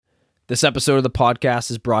This episode of the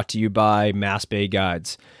podcast is brought to you by Mass Bay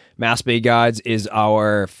Guides. Mass Bay Guides is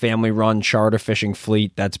our family-run charter fishing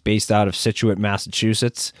fleet that's based out of Scituate,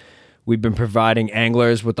 Massachusetts. We've been providing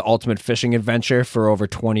anglers with the ultimate fishing adventure for over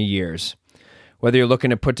 20 years. Whether you're looking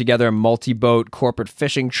to put together a multi-boat corporate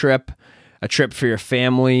fishing trip, a trip for your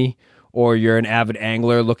family, or you're an avid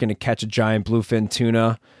angler looking to catch a giant bluefin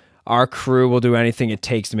tuna, our crew will do anything it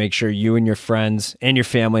takes to make sure you and your friends and your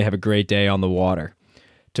family have a great day on the water.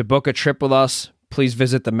 To book a trip with us, please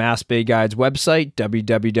visit the Mass Bay Guides website,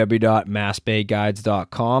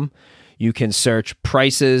 www.massbayguides.com. You can search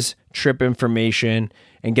prices, trip information,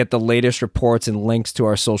 and get the latest reports and links to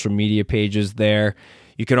our social media pages there.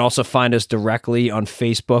 You can also find us directly on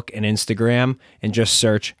Facebook and Instagram and just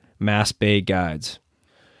search Mass Bay Guides.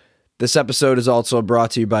 This episode is also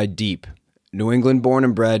brought to you by Deep. New England born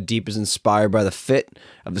and bred, Deep is inspired by the fit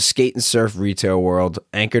of the skate and surf retail world,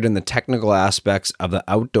 anchored in the technical aspects of the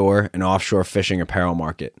outdoor and offshore fishing apparel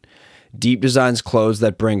market. Deep designs clothes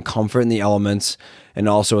that bring comfort in the elements and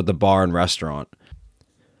also at the bar and restaurant.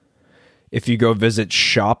 If you go visit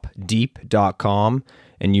shopdeep.com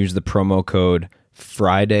and use the promo code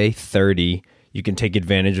Friday30, you can take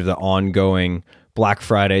advantage of the ongoing Black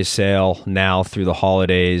Friday sale now through the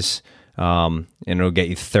holidays, and it'll get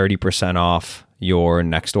you 30% off your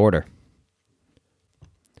next order.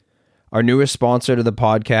 Our newest sponsor to the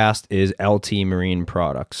podcast is LT Marine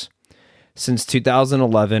Products. Since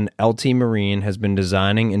 2011, LT Marine has been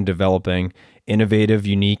designing and developing innovative,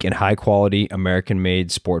 unique, and high-quality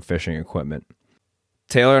American-made sport fishing equipment.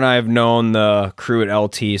 Taylor and I have known the crew at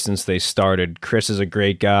LT since they started. Chris is a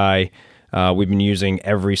great guy. We've been using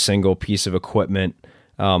every single piece of equipment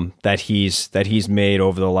that he's made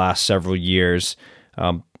over the last several years.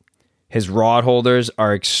 His rod holders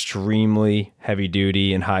are extremely heavy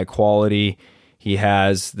duty and high quality. He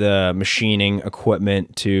has the machining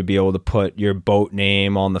equipment to be able to put your boat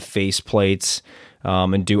name on the face plates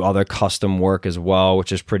and do other custom work as well,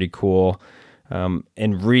 which is pretty cool.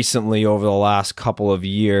 And recently, over the last couple of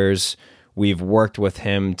years, we've worked with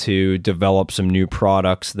him to develop some new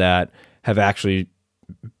products that have actually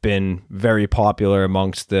been very popular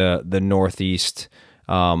amongst the Northeast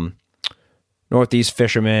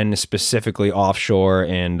fishermen, specifically offshore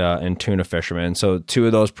and tuna fishermen. So two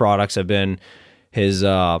of those products have been his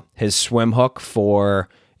swim hook for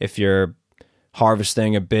if you're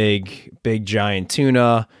harvesting a big giant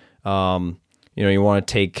tuna. You want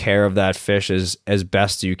to take care of that fish as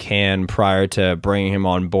best you can prior to bringing him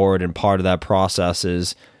on board, and part of that process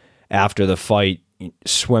is after the fight,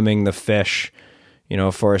 swimming the fish,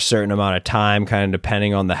 for a certain amount of time, kind of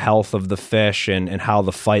depending on the health of the fish and how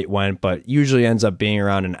the fight went, but usually ends up being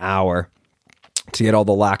around an hour to get all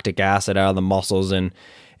the lactic acid out of the muscles and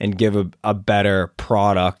give a better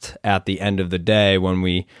product at the end of the day when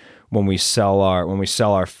we sell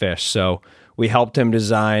our fish. So we helped him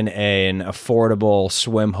design an affordable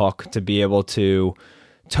swim hook to be able to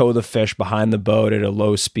tow the fish behind the boat at a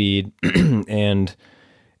low speed and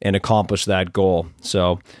accomplish that goal.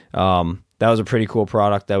 So that was a pretty cool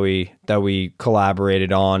product that we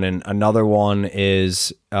collaborated on. And another one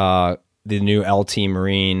is the new LT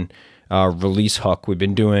Marine release hook. We've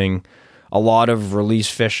been doing a lot of release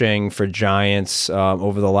fishing for giants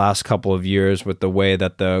over the last couple of years with the way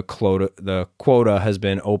that the quota has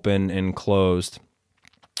been open and closed.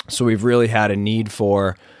 So we've really had a need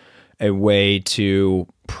for a way to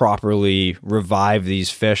properly revive these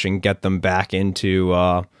fish and get them back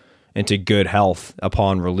into good health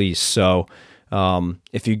upon release. So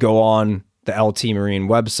if you go on the LT Marine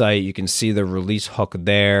website, you can see the release hook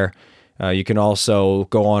there. You can also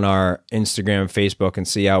go on our Instagram, Facebook, and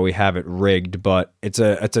see how we have it rigged. But it's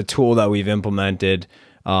a tool that we've implemented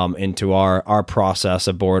into our process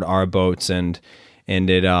aboard our boats, and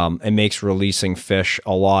it makes releasing fish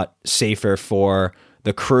a lot safer for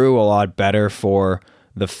the crew, a lot better for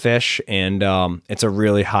the fish, and it's a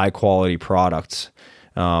really high quality product.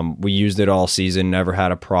 We used it all season, never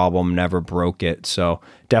had a problem, never broke it. So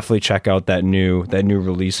definitely check out that new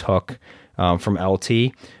release hook from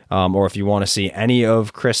LT. Or if you want to see any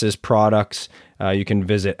of Chris's products, you can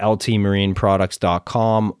visit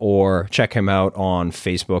ltmarineproducts.com or check him out on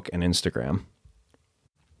Facebook and Instagram.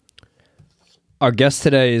 Our guest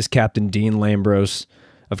today is Captain Deane Lambros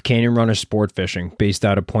of Canyon Runner Sportfishing, based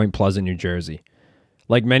out of Point Pleasant, New Jersey.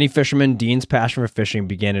 Like many fishermen, Deane's passion for fishing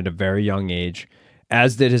began at a very young age,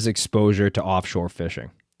 as did his exposure to offshore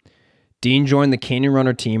fishing. Deane joined the Canyon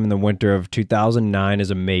Runner team in the winter of 2009 as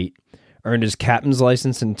a mate, earned his captain's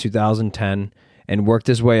license in 2010, and worked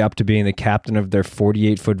his way up to being the captain of their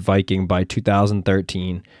 48-foot Viking by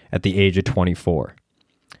 2013 at the age of 24.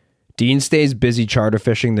 Deane stays busy charter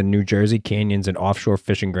fishing the New Jersey canyons and offshore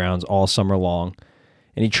fishing grounds all summer long,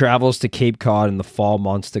 and he travels to Cape Cod in the fall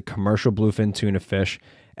months to commercial bluefin tuna fish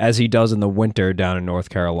as he does in the winter down in North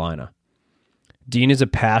Carolina. Deane is a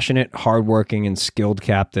passionate, hardworking, and skilled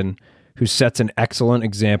captain who sets an excellent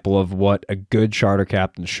example of what a good charter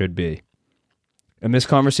captain should be. In this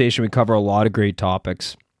conversation, we cover a lot of great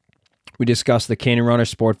topics. We discuss the Canyon Runner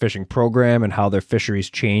sport fishing program and how their fisheries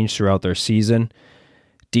change throughout their season.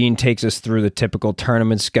 Deane takes us through the typical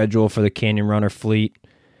tournament schedule for the Canyon Runner fleet.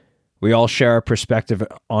 We all share our perspective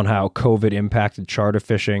on how COVID impacted charter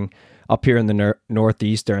fishing up here in the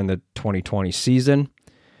Northeast during the 2020 season.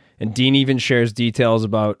 And Deane even shares details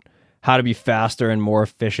about how to be faster and more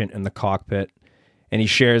efficient in the cockpit. And he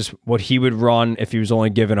shares what he would run if he was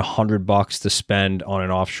only given $100 to spend on an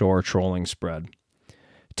offshore trolling spread.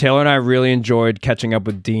 Taylor and I really enjoyed catching up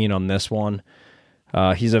with Deane on this one.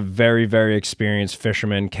 He's a very, very experienced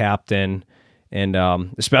fisherman, captain, and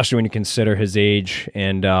especially when you consider his age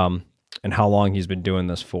and how long he's been doing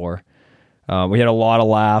this for. We had a lot of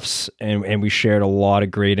laughs, and we shared a lot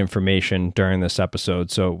of great information during this episode,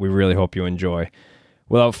 so we really hope you enjoy.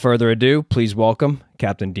 Without further ado, please welcome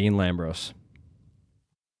Captain Deane Lambros.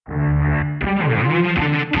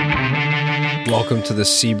 Welcome to the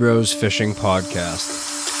Seabros Fishing Podcast.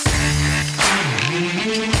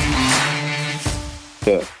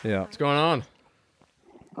 Good. Yeah. What's going on?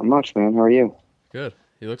 Not much, man. How are you? Good.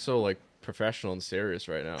 You look so professional and serious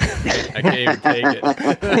right now. I can't even take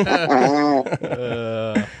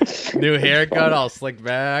it. New haircut, all slicked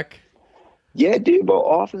back. Yeah, dude, but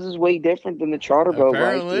office is way different than the charter boat life.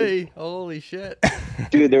 Apparently. Holy shit.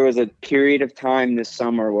 Dude, there was a period of time this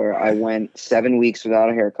summer where I went 7 weeks without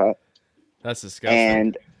a haircut. That's disgusting.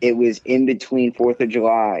 And it was in between 4th of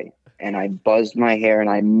July. And I buzzed my hair and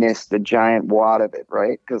I missed the giant wad of it,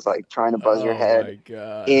 right? Because trying to buzz your head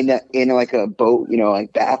in a boat,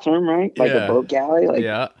 bathroom, right? Like a boat galley.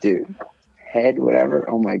 Dude, head, whatever.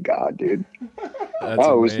 Oh my God, dude. That's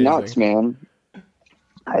it was nuts, man.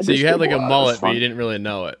 So you had a mullet, but you didn't really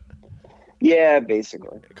know it. Yeah,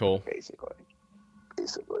 basically. Cool. Basically,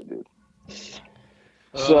 dude.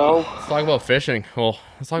 So let's talk about fishing. Well,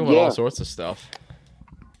 let's talk about all sorts of stuff.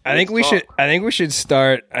 I think we should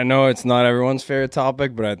start. I know it's not everyone's favorite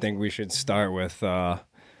topic, but I think we should start with.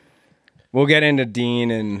 We'll get into Deane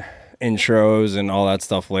and intros and all that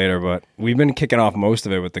stuff later, but we've been kicking off most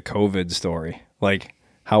of it with the COVID story.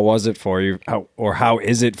 How was it for you? How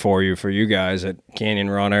is it for you guys at Canyon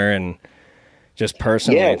Runner and just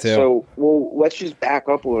personally too? So let's just back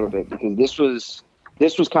up a little bit because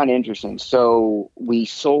this was kind of interesting. So we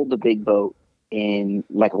sold the big boat in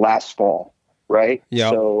last fall. Right?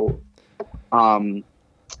 Yeah. So we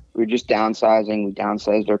were just downsizing. We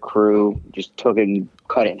downsized our crew, just took it and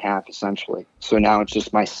cut it in half, essentially. So now it's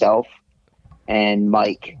just myself and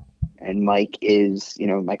Mike. And Mike is,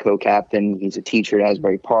 my co-captain. He's a teacher at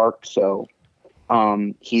Asbury Park. So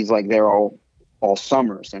he's there all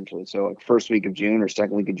summer, essentially. So first week of June or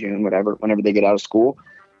second week of June, whenever they get out of school,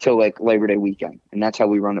 till Labor Day weekend. And that's how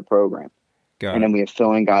we run the program. And then we have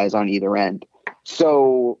filling guys on either end.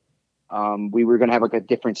 So we were going to have a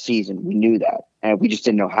different season. We knew that. And we just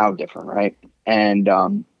didn't know how different, right? And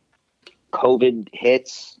COVID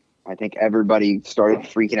hits. I think everybody started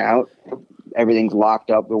freaking out. Everything's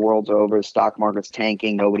locked up. The world's over. The stock market's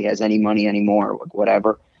tanking. Nobody has any money anymore,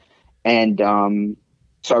 whatever. And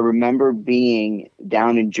so I remember being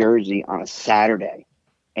down in Jersey on a Saturday.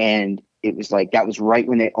 And it was that was right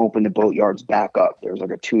when they opened the boat yards back up. There was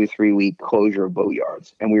a 2 or 3 week closure of boat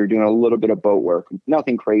yards. And we were doing a little bit of boat work.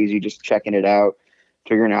 Nothing crazy, just checking it out,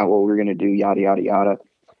 figuring out what we were going to do, yada, yada, yada.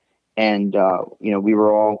 And, we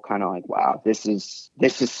were all kind of wow, this is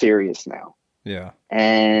serious now. Yeah.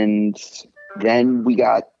 And then we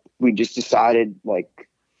just decided, I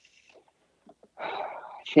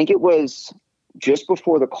think it was just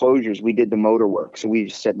before the closures, we did the motor work. So we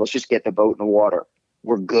just said, let's just get the boat in the water.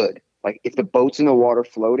 We're good. If the boat's in the water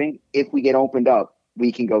floating, if we get opened up,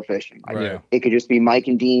 we can go fishing. It could just be Mike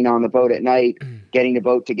and Deane on the boat at night, getting the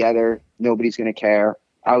boat together. Nobody's going to care.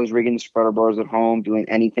 I was rigging the spreader bars at home, doing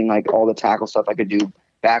anything all the tackle stuff I could do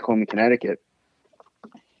back home in Connecticut.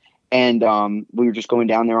 And we were just going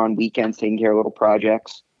down there on weekends, taking care of little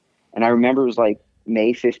projects. And I remember it was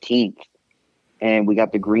May 15th, and we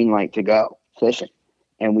got the green light to go fishing.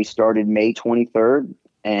 And we started May 23rd,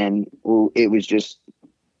 and it was just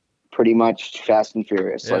pretty much fast and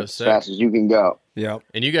furious, as fast as you can go. Yeah.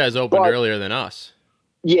 And you guys opened earlier than us.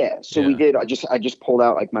 Yeah. So we did. I just pulled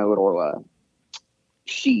out my little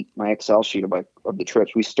sheet, my Excel sheet of the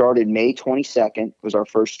trips. We started May 22nd was our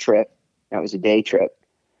first trip. That was a day trip.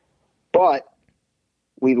 But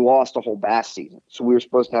we lost a whole bass season. So we were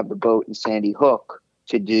supposed to have the boat in Sandy Hook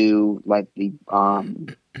to do like the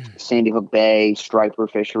Sandy Hook Bay striper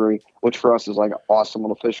fishery, which for us is like an awesome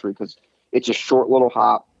little fishery because it's a short little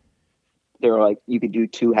hop. They're like, you could do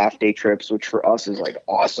 2 half-day trips, which for us is like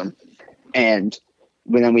awesome. And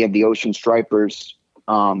then we have the ocean stripers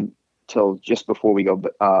till just before we go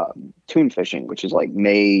tune fishing, which is like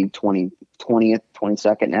May 20th,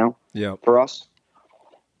 22nd now for us.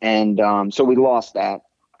 And so we lost that.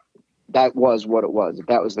 That was what it was. If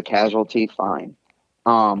that was the casualty, fine.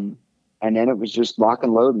 And then it was just lock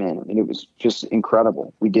and load, man. I mean, it was just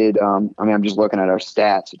incredible. We did, I'm just looking at our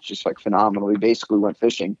stats. It's just like phenomenal. We basically went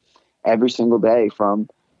fishing every single day from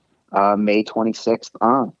May 26th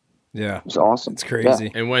on. Yeah. It was awesome. It's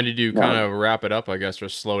crazy. And when did you kind of wrap it up, I guess, or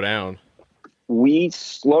slow down? We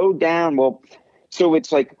slowed down. Well, so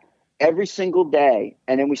it's like every single day,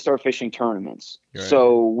 and then we start fishing tournaments. Right.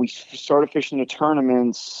 So we started fishing the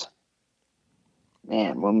tournaments.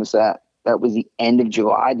 Man, when was that? That was the end of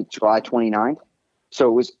July, July 29th. So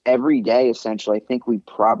it was every day, essentially. I think we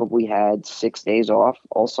probably had 6 days off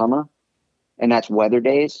all summer, and that's weather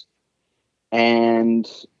days. And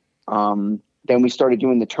then we started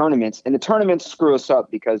doing the tournaments. And the tournaments screw us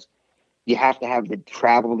up because you have to have the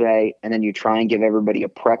travel day, and then you try and give everybody a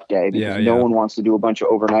prep day because no one wants to do a bunch of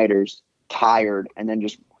overnighters tired and then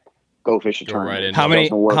just go fish a tournament. Right.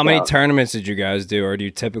 How many tournaments did you guys do, or do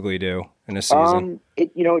you typically do in a season?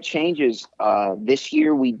 It changes. This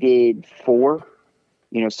year we did 4.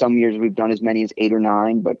 Some years we've done as many as 8 or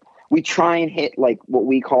 9, but we try and hit like what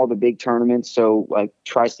we call the big tournaments. So like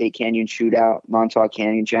Tri-State Canyon Shootout, Montauk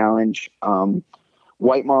Canyon Challenge,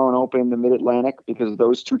 White Marlin Open, the Mid-Atlantic, because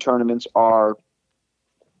those 2 tournaments are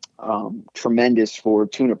tremendous for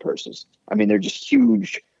tuna purses. I mean, they're just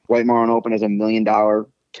huge. White Marlin Open has $1 million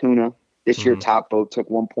tuna. This year, Top Boat took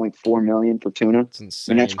 $1.4 million for tuna. That's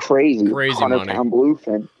insane. And that's crazy. Crazy 100-pound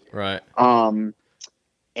bluefin. Right.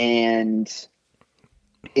 And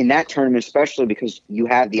in that tournament, especially because you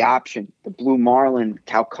have the option, the Blue Marlin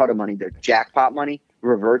Calcutta money, the jackpot money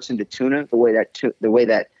reverts into tuna. The way that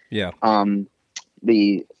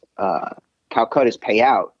the Calcuttas pay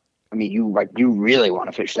out. I mean, you really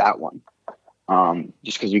want to fish that one,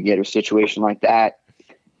 just because you get a situation like that.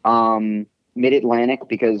 Mid-Atlantic,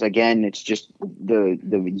 because again, it's just the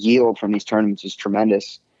yield from these tournaments is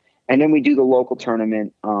tremendous. And then we do the local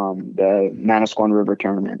tournament, the Manasquan River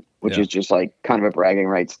tournament, which is just like kind of a bragging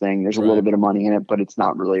rights thing. There's a little bit of money in it, but it's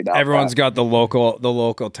not really about Everyone's that. got the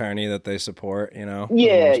local tourney that they support,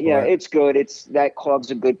 Yeah, it's good. That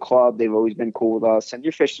club's a good club. They've always been cool with us, and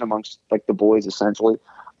you're fishing amongst like the boys essentially.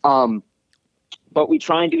 But we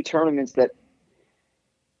try and do tournaments that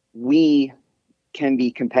we can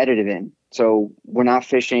be competitive in. So we're not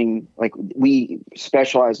fishing, like we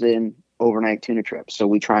specialize in overnight tuna trips. So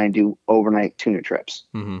we try and do overnight tuna trips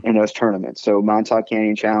in those tournaments. So Montauk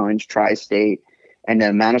Canyon Challenge, Tri-State, and the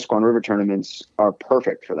Manasquan River tournaments are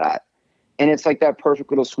perfect for that. And it's like that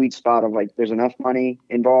perfect little sweet spot of like, there's enough money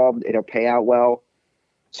involved. It'll pay out well.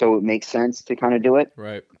 So it makes sense to kind of do it.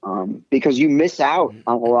 Right. Because you miss out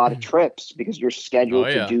on a lot of trips because you're scheduled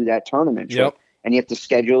to do that tournament trip. And you have to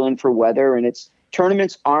schedule in for weather, and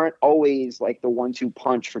tournaments aren't always like the 1-2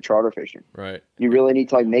 punch for charter fishing. Right. You really need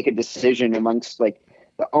to like make a decision amongst like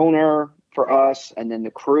the owner for us and then the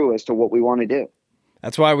crew as to what we want to do.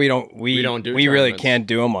 That's why we really tournaments. can't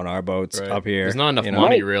do them on our boats up here. There's not enough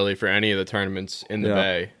money really for any of the tournaments in the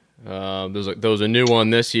bay. There was a new one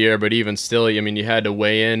this year, but even still, I mean, you had to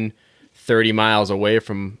weigh in 30 miles away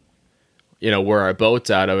from, where our boat's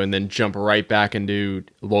out of, and then jump right back and do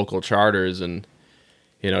local charters. And,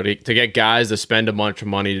 to get guys to spend a bunch of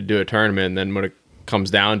money to do a tournament, and then when it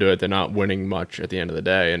comes down to it, they're not winning much at the end of the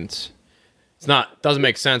day. And doesn't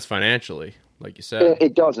make sense financially, like you said.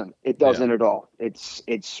 It doesn't at all.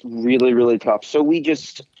 It's really, really tough. So we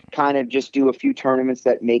just kind of just do a few tournaments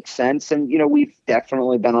that make sense. And, we've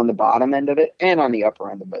definitely been on the bottom end of it and on the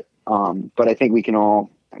upper end of it. But I think we can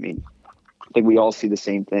I think we all see the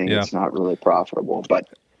same thing. Yeah. It's not really profitable, but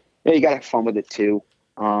you got to have fun with it too.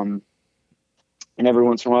 And every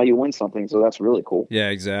once in a while you win something. So that's really cool. Yeah,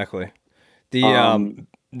 exactly. In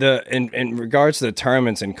regards to the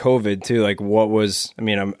tournaments and COVID too, like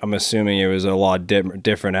I'm assuming it was a lot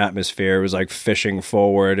different atmosphere. It was like fishing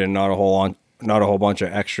forward and not a whole bunch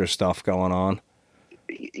of extra stuff going on.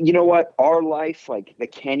 You know what? Our life, like the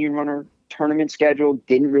Canyon Runner tournament schedule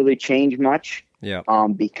didn't really change much. Yeah.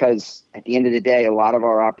 Because at the end of the day, a lot of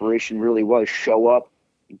our operation really was show up,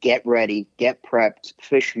 get ready, get prepped,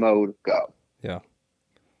 fish mode, go. Yeah.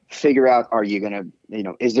 Figure out, are you going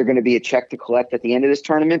to, is there going to be a check to collect at the end of this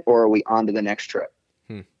tournament, or are we on to the next trip?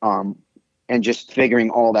 And and just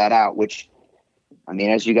figuring all that out, which, I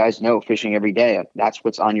mean, as you guys know, fishing every day, that's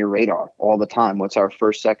what's on your radar all the time. What's our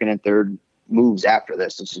first, second, and third moves after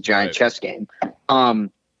this? It's a giant chess game.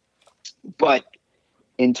 But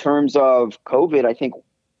in terms of COVID, I think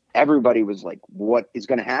everybody was like, what is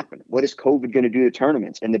going to happen? What is COVID going to do to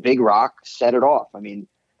tournaments? And the Big Rock set it off. I mean,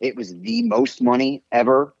 it was the most money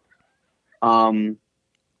ever in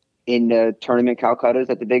the tournament Calcuttas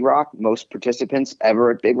at the Big Rock, most participants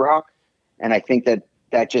ever at Big Rock. And I think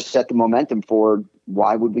that just set the momentum for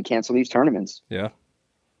why would we cancel these tournaments? Yeah.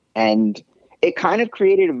 And it kind of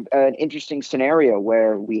created an interesting scenario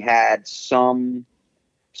where we had some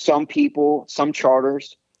people, some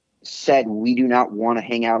charters said, we do not want to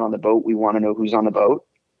hang out on the boat. We want to know who's on the boat.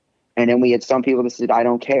 And then we had some people that said, I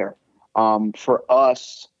don't care. For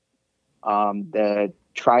us, the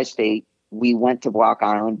tri-state, we went to Block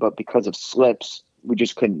Island, but because of slips, we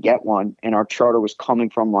just couldn't get one. And our charter was coming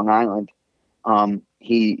from Long Island.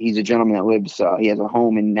 He's a gentleman that lives, he has a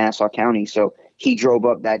home in Nassau County. So he drove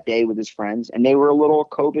up that day with his friends, and they were a little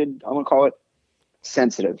COVID, I'm going to call it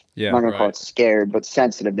sensitive. Yeah, I'm not going to call it scared, but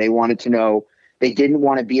sensitive. They wanted to know, they didn't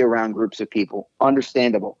want to be around groups of people.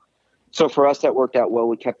 Understandable. So for us, that worked out well.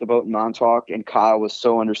 We kept the boat in Montauk, and Kyle was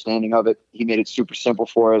so understanding of it. He made it super simple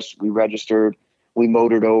for us. We registered, we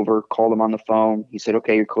motored over, called him on the phone. He said,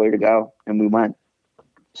 okay, you're clear to go. And we went.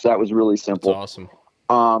 So that was really simple. That's awesome.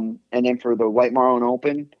 And then for the White Marlin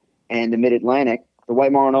Open and the Mid-Atlantic, the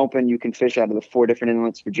White Marlin Open, you can fish out of the 4 different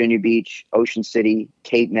inlets: Virginia Beach, Ocean City,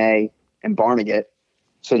 Cape May, and Barnegat.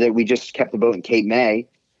 So that we just kept the boat in Cape May.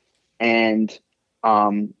 And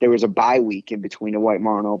there was a bye week in between the White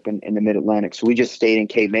Marlin Open and the Mid-Atlantic. So we just stayed in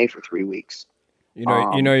Cape May for 3 weeks. You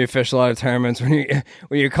know, you fish a lot of tournaments when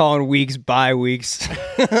you're calling weeks bye weeks.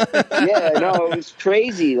 Yeah, no, it was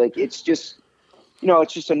crazy. Like, it's just,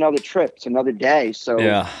 it's just another trip. It's another day. So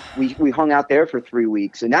yeah, we hung out there for 3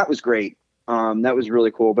 weeks, and that was great. That was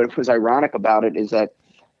really cool. But what was ironic about it is that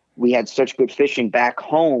we had such good fishing back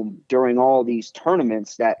home during all these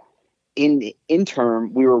tournaments that in the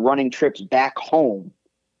interim, we were running trips back home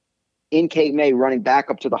in Cape May, running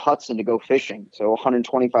back up to the Hudson to go fishing. So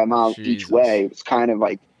 125 miles each way. It's kind of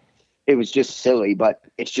like, it was just silly, but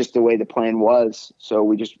it's just the way the plan was. So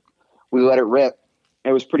we let it rip.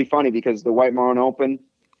 It was pretty funny because the White Marlin Open,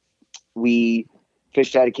 we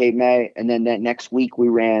fished out of Cape May, and then that next week we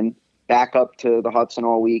ran back up to the Hudson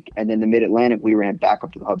all week, and then the Mid-Atlantic we ran back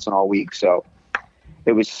up to the Hudson all week. So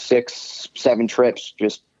it was 6-7 trips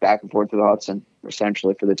just back and forth to the Hudson,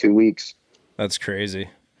 essentially, for the 2 weeks. That's crazy.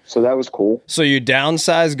 So that was cool. So you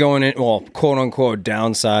downsize going in, well, quote unquote,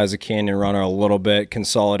 downsize a Canyon Runner a little bit,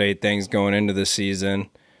 consolidate things going into the season.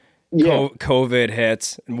 Yeah. COVID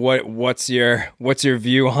hits. What's your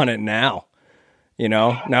view on it now?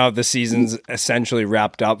 Now the season's essentially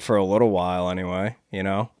wrapped up for a little while anyway,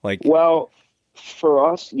 Well,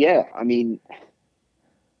 for us, yeah. I mean,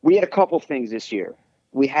 we had a couple things this year.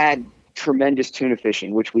 We had tremendous tuna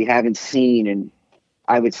fishing, which we haven't seen in,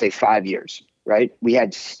 I would say, 5 years, right? We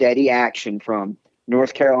had steady action from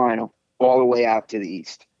North Carolina all the way out to the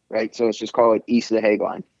east, right? So let's just call it east of the Hague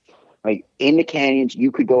Line. Like, in the canyons,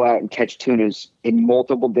 you could go out and catch tunas in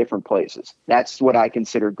multiple different places. That's what I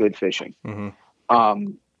consider good fishing.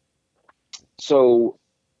 Mm-hmm. So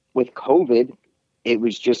with COVID, it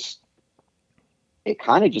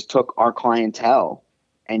kind of just took our clientele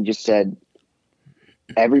and just said,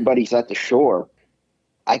 everybody's at the shore.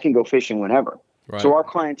 I can go fishing whenever. Right. So our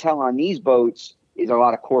clientele on these boats is a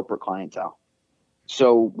lot of corporate clientele.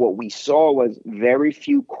 So what we saw was very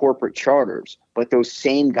few corporate charters, but those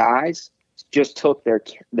same guys just took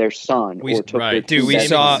their son. We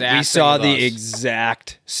saw the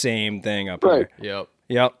exact same thing up right. here.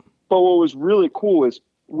 Yep. But what was really cool is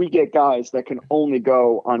we get guys that can only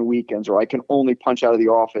go on weekends, or I can only punch out of the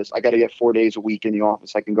office. I got to get 4 days a week in the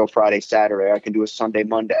office. I can go Friday, Saturday. I can do a Sunday,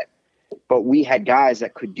 Monday. But we had guys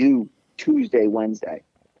that could do Tuesday, Wednesday,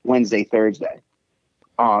 Thursday.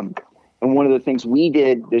 And one of the things we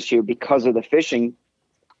did this year because of the fishing,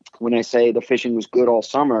 when I say the fishing was good all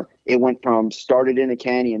summer, it went from started in the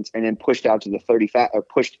canyons and then pushed out to the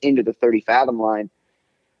pushed into the 30 fathom line.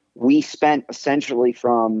 We spent essentially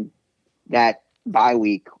from that bye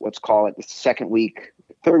week, let's call it the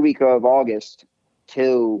third week of August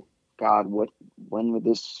to when would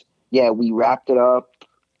this? Yeah, we wrapped it up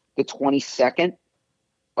the 22nd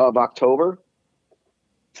of October,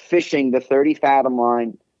 fishing the 30 fathom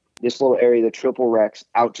line, this little area, the Triple Rex,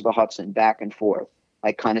 out to the Hudson, back and forth,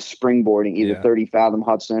 like kind of springboarding, either 30 fathom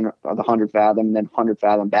Hudson or the 100 fathom, then 100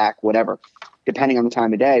 fathom back, whatever, depending on the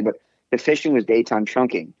time of day. But the fishing was daytime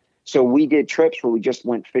chunking. So we did trips where we just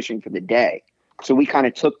went fishing for the day. So we kind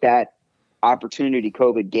of took that opportunity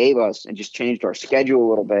COVID gave us and just changed our schedule a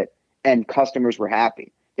little bit, and customers were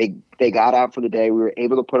happy. They got out for the day. We were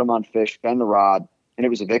able to put them on fish, bend the rod, and it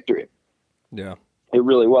was a victory. Yeah. It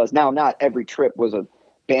really was. Now, not every trip was a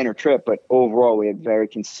banner trip, but overall we had very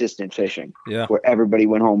consistent fishing where everybody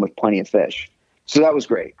went home with plenty of fish. So that was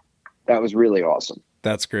great. That was really awesome.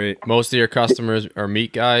 That's great. Most of your customers are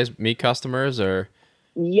meat customers, or?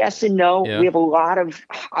 Yes and no. Yeah. We have a lot of,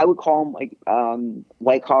 I would call them like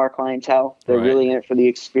white collar clientele. They're really in it for the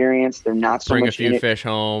experience. They're not so much much a few fish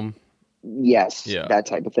home. Yes, that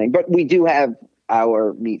type of thing. But we do have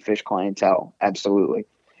our meat fish clientele, absolutely.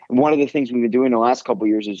 And one of the things we've been doing the last couple of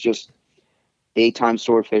years is just daytime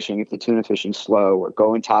sword fishing if the tuna fishing's slow, or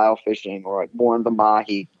going tile fishing, or like more in the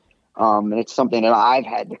mahi. And it's something that I've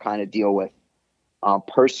had to kind of deal with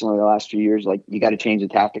personally the last few years. Like, you got to change the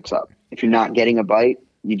tactics up. If you're not getting a bite,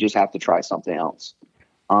 you just have to try something else.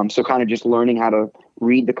 So kind of just learning how to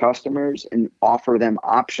read the customers and offer them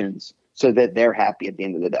options so that they're happy at the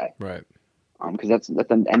end of the day. Right. Because that's at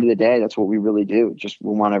the end of the day, that's what we really do. Just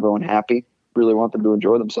we want everyone happy. Really want them to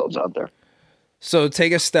enjoy themselves out there. So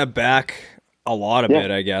take a step back a lot a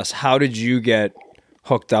bit, I guess. How did you get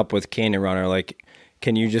hooked up with Canyon Runner? Like,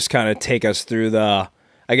 can you just kind of take us through the,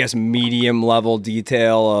 I guess, medium level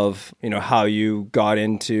detail of, you know, how you got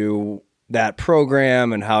into that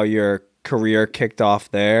program and how your career kicked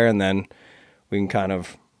off there, and then we can kind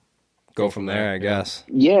of go from there, I guess.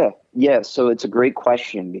 Yeah. So it's a great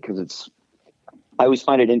question, because I always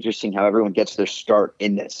find it interesting how everyone gets their start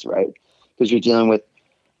in this, right? Because you're dealing with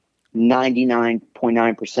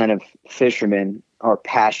 99.9% of fishermen are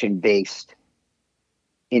passion based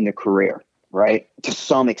in the career, right? To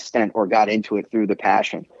some extent, or got into it through the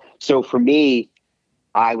passion. So for me,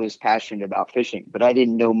 I was passionate about fishing, but I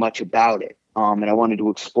didn't know much about it. And I wanted to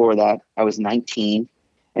explore that. I was 19.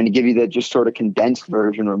 And to give you the just sort of condensed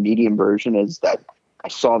version or medium version is that I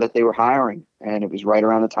saw that they were hiring, and it was right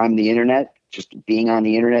around the time of the internet, just being on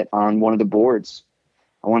the internet on one of the boards.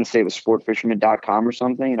 I want to say it was sportfisherman.com or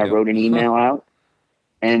something. And I wrote an email out,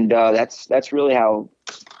 and that's really how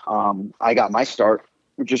I got my start.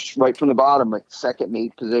 Just right from the bottom, like second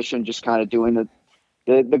mate position, just kind of doing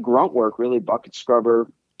the grunt work, really, bucket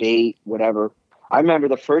scrubber, bait, whatever. I remember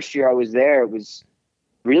the first year I was there, it was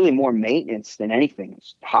really more maintenance than anything.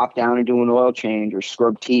 Just hop down and do an oil change or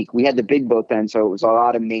scrub teak. We had the big boat then, so it was a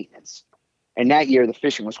lot of maintenance. And that year the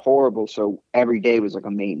fishing was horrible, so every day was like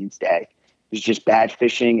a maintenance day. It was just bad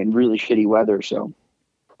fishing and really shitty weather, so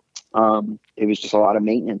it was just a lot of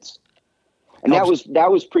maintenance. And that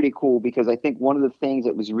was pretty cool, because I think one of the things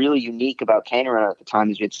that was really unique about Canyon Runner at the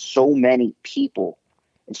time is you had so many people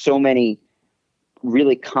and so many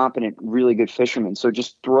really competent, really good fishermen. So it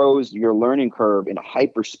just throws your learning curve into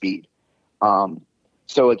hyper speed.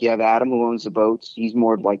 So like you have Adam, who owns the boats. He's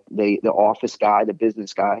more like the office guy, the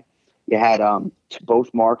business guy. You had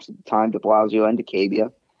both Marks at the time, DeBlasio and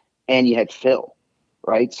DeCabia, and you had Phil,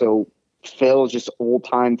 right? So Phil is just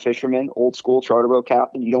old-time fisherman, old-school charter boat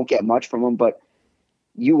captain. You don't get much from him, but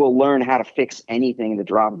you will learn how to fix anything in the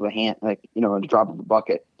drop of a hand, like, you know, in the drop of a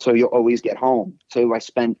bucket. So you'll always get home. So I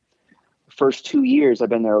spent the first 2 years, I've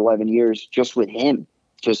been there 11 years, just with him,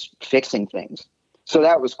 just fixing things. So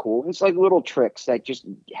that was cool. It's like little tricks that just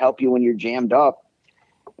help you when you're jammed up.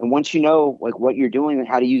 And once you know like what you're doing and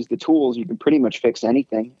how to use the tools, you can pretty much fix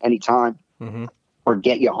anything, anytime, or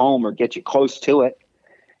get you home or get you close to it.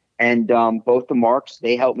 And both the Marks,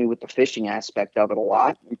 they helped me with the fishing aspect of it a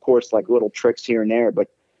lot. Of course, like little tricks here and there, but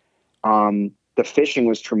the fishing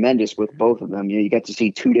was tremendous with both of them. You know, you get to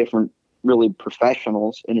see two different really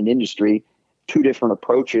professionals in an industry, two different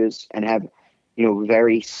approaches, and have, you know,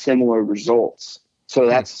 very similar results. So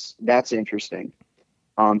that's interesting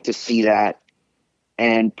to see that.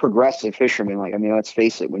 And progressive fishermen, like, I mean, let's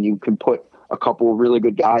face it, when you can put a couple of really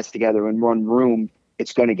good guys together in one room,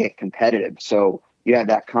 it's going to get competitive. So you have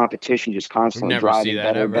that competition just constantly driving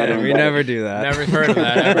better. We never do that. Never heard of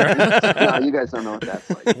that ever. No, you guys don't know what that's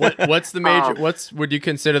like. What's the major? Would you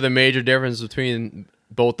consider the major difference between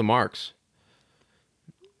both the Marks?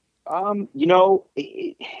 You know,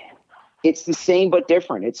 it's the same but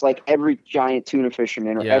different. It's like every giant tuna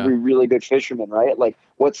fisherman or every really good fisherman, right? Like,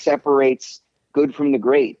 what separates good from the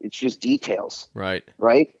great? It's just details, right?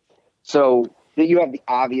 So you have the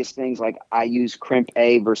obvious things like I use crimp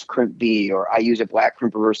A versus crimp B, or I use a black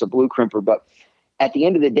crimper versus a blue crimper. But at the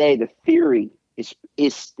end of the day, the theory is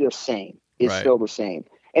the same. It's still the same.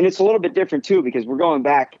 And it's a little bit different too, because we're going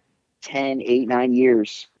back 10, 8, 9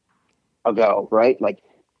 years ago, right? Like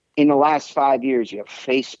in the last 5 years, you have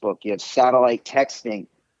Facebook, you have satellite texting.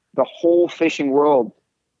 The whole fishing world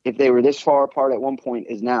if they were this far apart at one point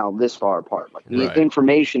is now this far apart. Like the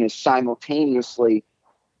information is simultaneously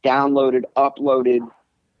downloaded, uploaded,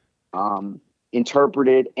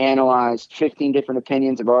 interpreted, analyzed. 15 different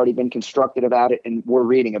opinions have already been constructed about it, and we're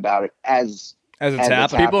reading about it as it's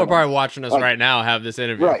happening. People are probably watching us right now have this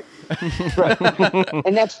interview. Right.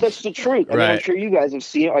 And that's the truth. I mean, I'm sure you guys have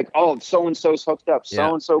seen it. Like, oh, so-and-so's hooked up.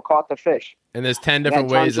 So-and-so caught the fish. And there's 10 different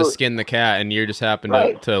ways to skin the cat, and you just happen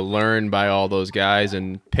to learn by all those guys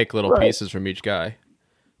and pick little pieces from each guy.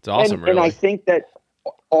 It's awesome, really. And I think that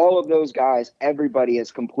all of those guys, everybody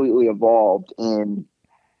has completely evolved in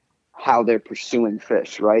how they're pursuing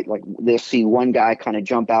fish, right? Like they'll see one guy kind of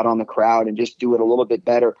jump out on the crowd and just do it a little bit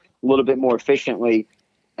better, a little bit more efficiently,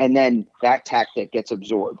 and then that tactic gets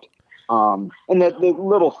absorbed. And the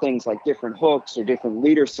little things like different hooks or different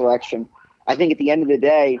leader selection, I think at the end of the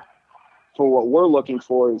day, for what we're looking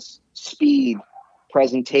for is speed,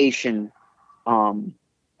 presentation, small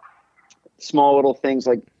little things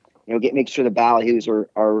like, make sure the ballyhoos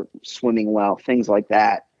are swimming well, things like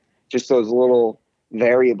that. Just those little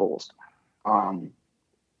variables.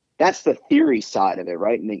 That's the theory side of it,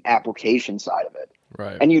 right? And the application side of it.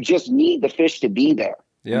 Right. And you just need the fish to be there.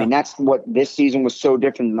 Yeah. I mean, that's what this season was so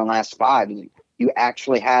different than the last 5. You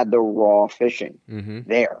actually had the raw fishing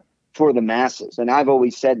there for the masses. And I've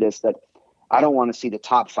always said this, that I don't want to see the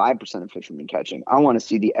top 5% of fishermen catching. I want to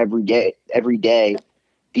see the everyday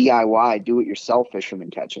DIY, do-it-yourself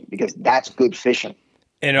fishermen catching, because that's good fishing.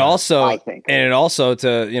 And also,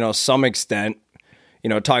 to some extent,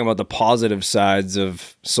 talking about the positive sides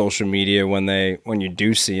of social media when you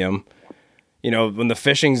do see them, when the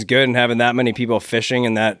fishing's good and having that many people fishing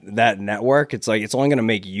in that network, it's like it's only going to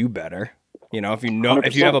make you better.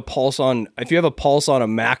 If you have a pulse on a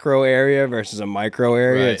macro area versus a micro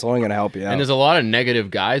area, it's only going to help you out. And there's a lot of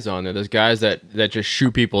negative guys on there. There's guys that just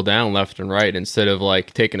shoot people down left and right instead of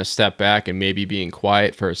like taking a step back and maybe being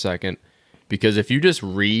quiet for a second. Because if you just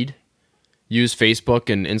use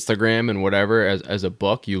Facebook and Instagram and whatever as a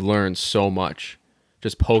book, you learn so much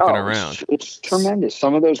just poking around. It's tremendous.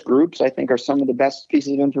 Some of those groups I think are some of the best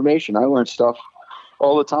pieces of information. I learn stuff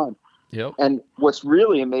all the time. Yep. And what's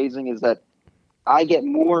really amazing is that I get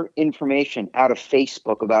more information out of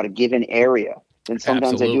Facebook about a given area than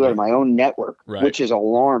sometimes I do out of my own network, which is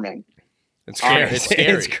alarming. It's scary. It's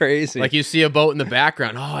scary. It's crazy. Like you see a boat in the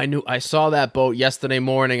background. Oh, I saw that boat yesterday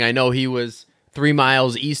morning. I know he was 3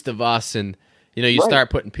 miles east of us, and you start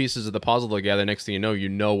putting pieces of the puzzle together. Next thing you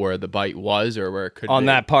know where the bite was or where it could be. On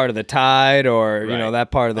that part of the tide or that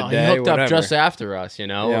part of the day. He hooked up just after us,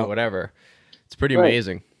 or whatever. It's pretty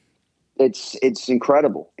amazing. It's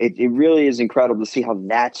incredible. It really is incredible to see how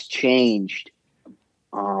that's changed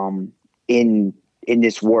in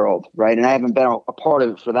this world, right? And I haven't been a part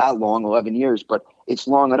of it for that long, 11 years, but it's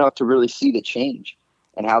long enough to really see the change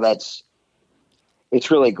and how it's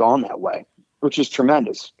really gone that way, which is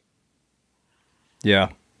tremendous. Yeah.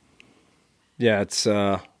 Yeah, it's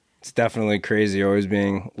definitely crazy always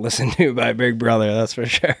being listened to by Big Brother, that's for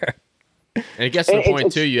sure. And it gets to the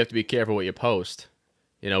point, too, you have to be careful what you post.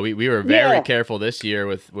 We were very careful this year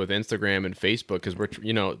with Instagram and Facebook because we're,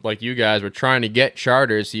 like you guys, we're trying to get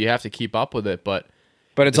charters, so you have to keep up with it. But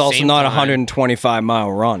it's also not a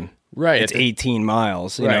 125-mile run. Right. It's 18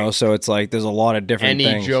 miles, you know, so it's like there's a lot of different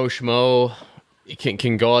things. Any Joe Schmo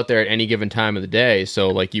can go out there at any given time of the day. So,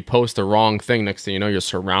 like, you post the wrong thing, next thing you know, you're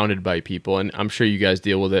surrounded by people. And I'm sure you guys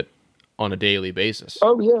deal with it on a daily basis.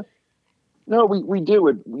 Oh, yeah. No, we do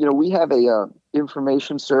it. We have a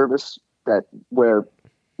information service where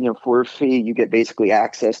for a fee, you get basically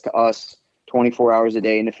access to us 24 hours a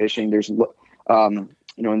day in the fishing. There's, in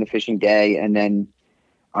the fishing day, and then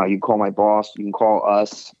you can call my boss. You can call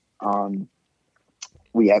us.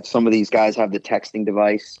 We have some of these guys have the texting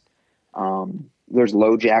device. There's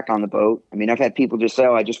low jack on the boat. I mean, I've had people just say,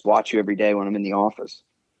 "Oh, I just watch you every day when I'm in the office."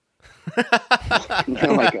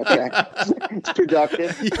 I'm like, okay, it's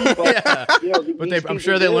productive. But, I'm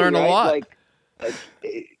sure they learn a lot. Like,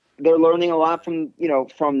 they're learning a lot from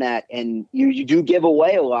that, and you do give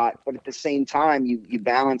away a lot, but at the same time you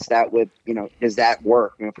balance that with does that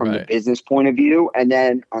work from the business point of view, and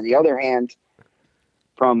then on the other hand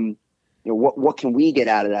from what can we get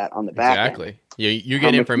out of that on the back end? You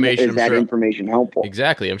get information. Is that information helpful?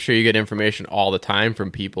 Exactly. I'm sure you get information all the time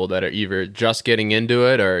from people that are either just getting into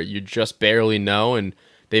it or you just barely know, and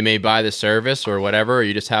they may buy the service or whatever, or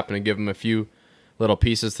you just happen to give them a few little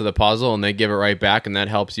pieces to the puzzle and they give it right back, and that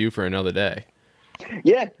helps you for another day.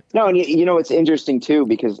 Yeah. No, and it's interesting too,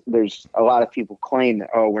 because there's a lot of people claim that,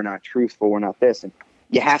 we're not truthful, we're not this. And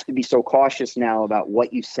you have to be so cautious now about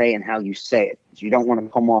what you say and how you say it. You don't want to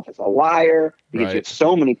come off as a liar because you have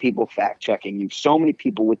so many people fact checking you, so many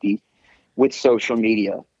people with social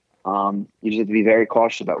media. You just have to be very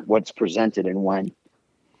cautious about what's presented and when.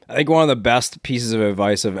 I think one of the best pieces of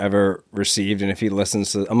advice I've ever received, and if he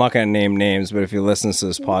listens to, I'm not going to name names, but if he listens to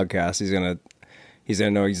this podcast, he's going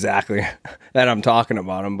to know exactly that I'm talking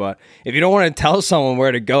about him. But if you don't want to tell someone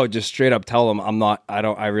where to go, just straight up tell them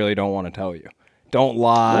I really don't want to tell you. Don't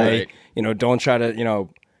lie. Right. Don't try to,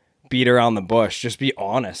 beat around the bush. Just be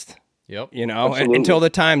honest. Yep. Until the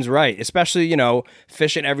time's right, especially,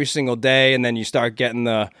 fishing every single day. And then you start getting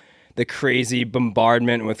the crazy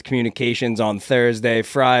bombardment with communications on Thursday,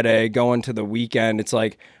 Friday, going to the weekend. It's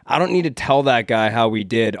like, I don't need to tell that guy how we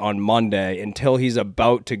did on Monday until he's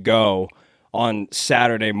about to go on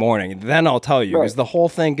Saturday morning. Then I'll tell you, because the whole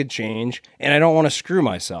thing could change and I don't want to screw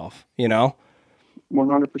myself,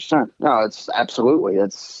 100%. No, it's absolutely.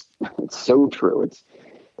 It's so true.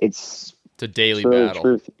 It's a daily battle.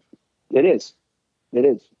 Truth. It is.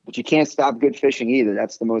 But you can't stop good fishing either.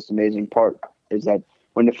 That's the most amazing part, is that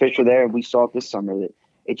when the fish are there, and we saw it this summer, that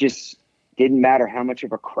it just didn't matter how much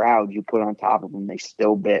of a crowd you put on top of them. They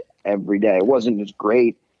still bit every day. It wasn't as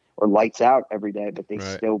great or lights out every day, but they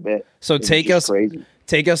still bit. So take us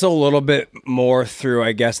a little bit more through,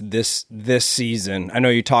 I guess, this season. I know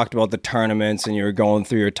you talked about the tournaments and you were going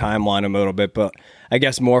through your timeline a little bit, but I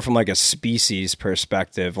guess more from like a species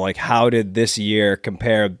perspective. Like, how did this year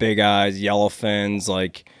compare big eyes, yellowfins,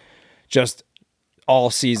 like just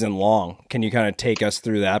all season long? Can you kind of take us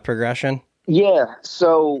through that progression? Yeah.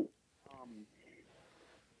 So,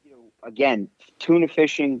 again, tuna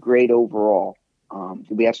fishing, great overall.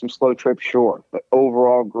 We have some slow trips, sure, but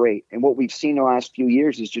overall great. And what we've seen the last few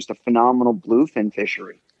years is just a phenomenal bluefin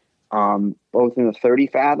fishery, both in the 30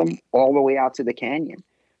 fathom all the way out to the canyon.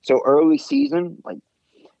 So early season, like,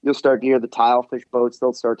 you'll start to hear the tilefish boats.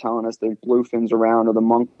 They'll start telling us there's bluefins around, or the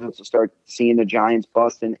monk boats will start seeing the giants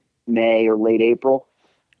bust in May or late April,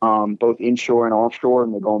 both inshore and offshore,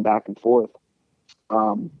 and they're going back and forth.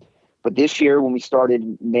 But this year, when we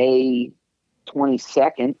started May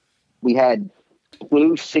 22nd, we had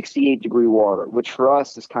blue 68-degree water, which for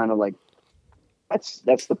us is kind of like,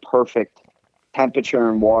 that's the perfect temperature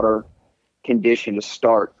and water condition to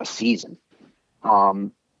start a season.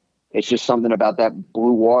 It's just something about that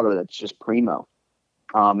blue water that's just primo.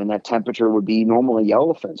 And that temperature would be normally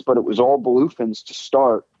yellowfins, but it was all bluefins to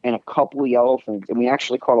start and a couple of yellowfins. And we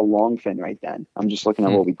actually caught a longfin right then. I'm just looking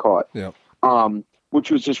at what we caught. Yeah.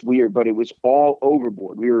 Which was just weird, but it was all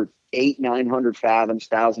overboard. We were 900 fathoms,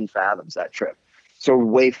 1,000 fathoms that trip. So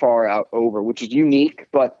way far out over, which is unique.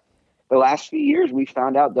 But the last few years, we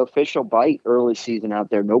found out the fish will bite early season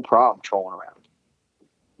out there, no problem trolling around.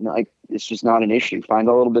 Like, it's just not an issue. Find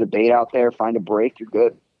a little bit of bait out there, find a break, you're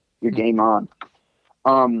good. You're game on.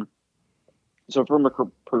 So from a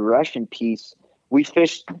progression piece, we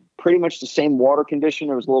fished pretty much the same water condition.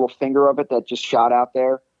 There was a little finger of it that just shot out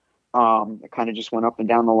there. It kind of just went up and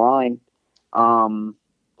down the line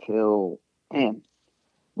till,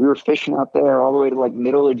 we were fishing out there all the way to like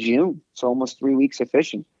middle of June. So almost 3 weeks of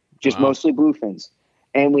fishing, just mostly bluefins.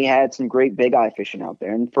 And we had some great big eye fishing out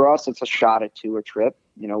there. And for us, it's a shot at two a trip,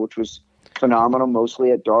 which was phenomenal,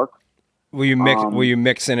 mostly at dark. Were you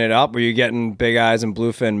mixing it up? Were you getting big eyes and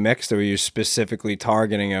bluefin mixed, or were you specifically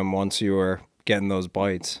targeting them once you were getting those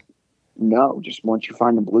bites? No, just once you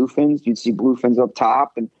find the bluefins, you'd see bluefins up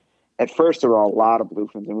top. And at first, there were a lot of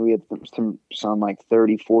bluefins. And we had some like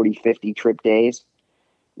 30, 40, 50 trip days.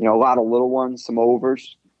 A lot of little ones, some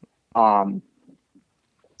overs. And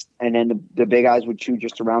then the big eyes would chew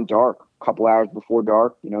just around dark, a couple hours before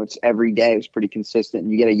dark. It's every day. It was pretty consistent.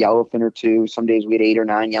 And you get a yellowfin or two. Some days we had 8 or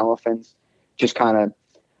 9 yellowfins. Just kind of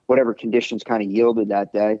whatever conditions kind of yielded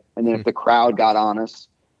that day. And then if the crowd got on us,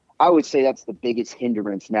 I would say that's the biggest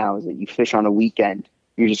hindrance now, is that you fish on a weekend,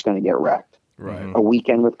 you're just going to get wrecked. Right. A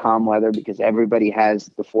weekend with calm weather, because everybody has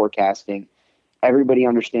the forecasting. Everybody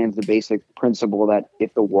understands the basic principle that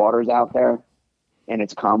if the water's out there and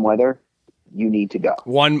it's calm weather, you need to go.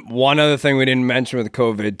 One other thing we didn't mention with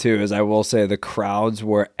COVID too is, I will say, the crowds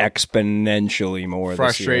were exponentially more.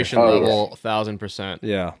 Frustration this year. Level 1,000%.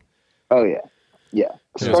 Yeah. Oh yeah, yeah.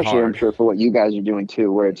 Especially I'm sure for what you guys are doing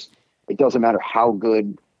too, where it doesn't matter how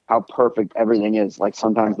good, how perfect everything is. Like,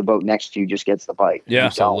 sometimes the boat next to you just gets the bite. Yeah,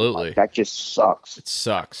 absolutely. Like, that just sucks. It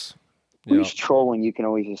sucks. Who's trolling? You can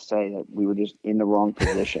always just say that we were just in the wrong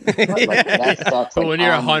position. That sucks. But when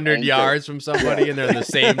you're 100 yards from somebody and they're in the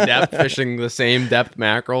same depth, fishing the same depth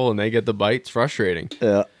mackerel, and they get the bite, it's frustrating.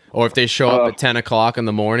 Yeah. Or if they show up at 10 o'clock in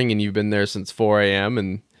the morning and you've been there since 4 a.m.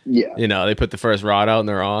 and they put the first rod out and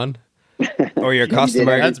they're on. Or your You did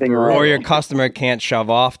customer, everything or right. your customer can't shove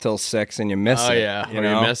off till 6 and you miss it. Oh yeah, you or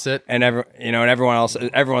know? you miss it. And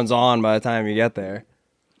everyone's on by the time you get there.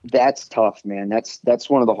 That's tough, man. That's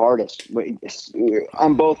one of the hardest.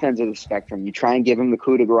 On both ends of the spectrum. You try and give him the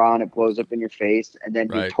coup de grace and it blows up in your face, and then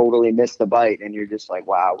you Right. totally miss the bite, and you're just like,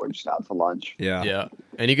 wow, we're just out to lunch. Yeah,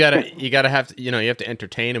 and you gotta have to, you have to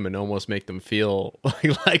entertain them and almost make them feel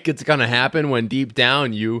like it's gonna happen when deep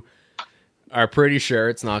down you are pretty sure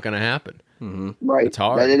it's not gonna happen. Right. It's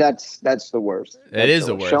hard. That's the worst. It is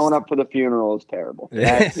the worst. Showing up for the funeral is terrible.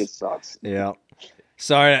 That just sucks. Yeah.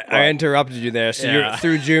 Sorry, I interrupted you there. So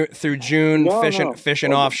you're through June No, fishing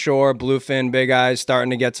no. offshore, bluefin, big eyes, starting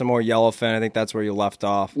to get some more yellowfin. I think that's where you left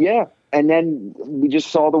off. Yeah. And then we just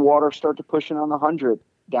saw the water start to push in on the 100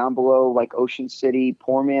 down below like Ocean City,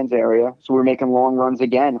 poor man's area. So we were making long runs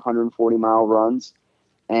again, 140-mile runs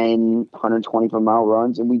and 125-mile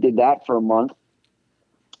runs. And we did that for a month.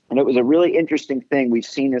 And it was a really interesting thing. We've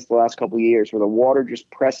seen this the last couple of years where the water just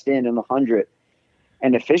pressed in the 100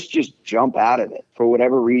 and the fish just jump out of it for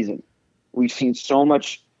whatever reason. We've seen so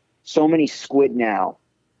many squid now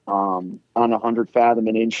on 100 fathom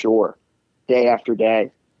and inshore day after day.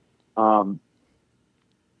 And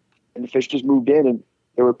the fish just moved in, and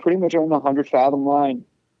they were pretty much on the 100 fathom line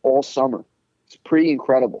all summer. It's pretty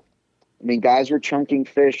incredible. I mean, guys were chunking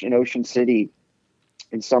fish in Ocean City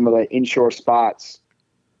in some of the inshore spots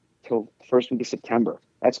till the first week of September.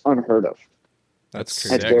 That's unheard of. That's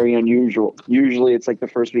That's very unusual. Usually it's like the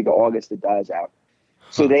first week of August it dies out.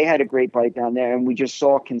 So they had a great bite down there, and we just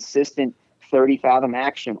saw consistent 30 fathom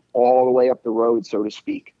action all the way up the road, so to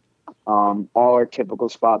speak. All our typical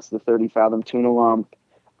spots, the 30 fathom tuna lump,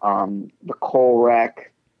 the coal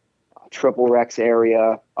wreck, triple wrecks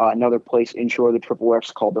area, another place inshore, the triple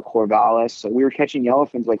wrecks called the Corvallis. So we were catching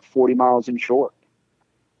yellowfins like 40 miles inshore.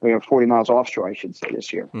 We have 40 miles offshore, I should say,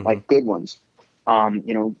 this year, like good ones.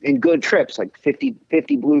 In good trips, like 50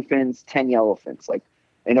 bluefins, 10 yellowfins, like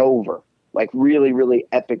and over, like really, really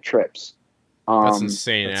epic trips. That's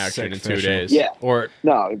insane action in 2 days. Yeah. Or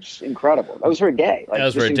No, it's incredible. That was for a day. Like, That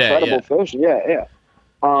was for just a day, incredible fish. Yeah.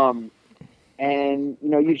 And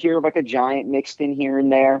you'd hear like a giant mixed in here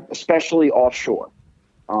and there, especially offshore.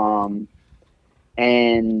 And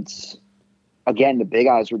again, the big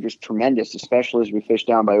eyes were just tremendous, especially as we fished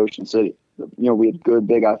down by Ocean City. We had good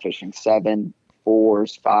big eye fishing, 7,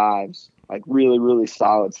 4s, 5s, like really, really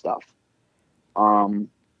solid stuff.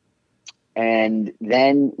 And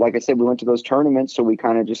then, like I said, we went to those tournaments, so we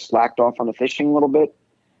kind of just slacked off on the fishing a little bit.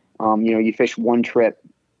 You fish one trip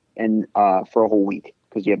and for a whole week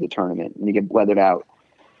because you have the tournament and you get weathered out.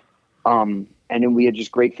 And then we had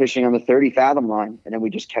just great fishing on the 30 fathom line, and then we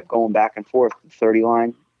just kept going back and forth, the 30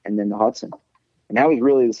 line and then the Hudson. And that was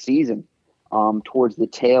really the season. Towards the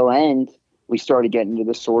tail end, we started getting into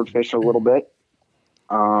the swordfish a little bit.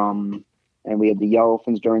 And we had the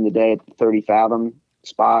yellowfins during the day at the 30 fathom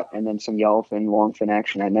spot, and then some yellowfin, longfin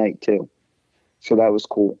action at night too. So that was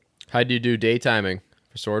cool. how do you do day timing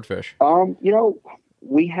for swordfish?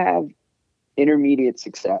 We have intermediate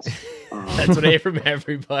success. That's what I hear from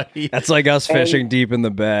everybody. That's like us fishing deep in the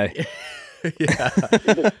bay. Yeah.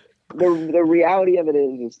 The reality of it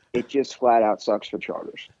is it just flat out sucks for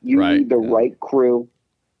charters. You need the right crew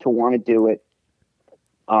to want to do it.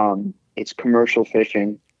 It's commercial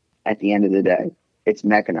fishing at the end of the day. It's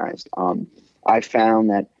mechanized. I found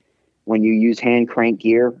that when you use hand crank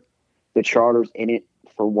gear, the charter's in it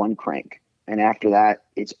for one crank. And after that,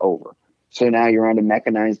 it's over. So now you're on to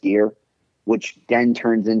mechanized gear, which then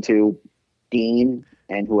turns into Deane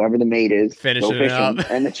and whoever the mate is, finishing it up.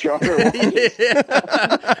 And the charter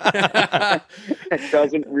it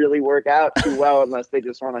doesn't really work out too well unless they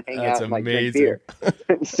just want to hang out and like drink beer.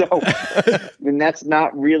 So, and that's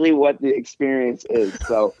not really what the experience is.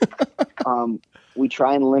 So, we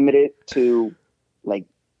try and limit it to like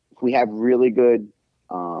if we have really good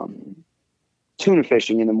tuna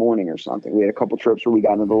fishing in the morning or something. We had a couple trips where we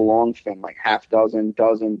got into the longfin, like half dozen,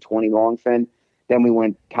 20 longfin. Then we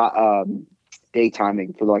went day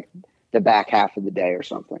timing for like the back half of the day or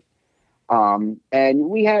something. And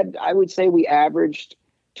we had, I would say we averaged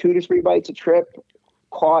 2 to 3 bites a trip,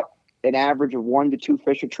 caught an average of 1 to 2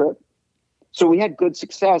 fish a trip. So we had good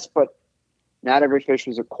success, but not every fish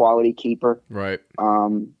was a quality keeper. Right.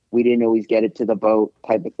 We didn't always get it to the boat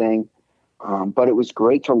type of thing. But it was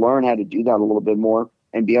great to learn how to do that a little bit more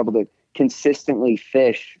and be able to consistently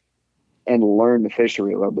fish and learn the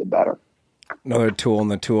fishery a little bit better. Another tool in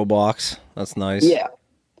the toolbox. That's nice. Yeah.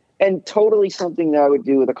 And totally something that I would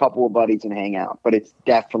do with a couple of buddies and hang out, but it's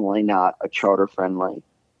definitely not a charter friendly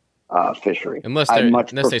fishery. Unless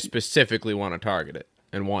they specifically want to target it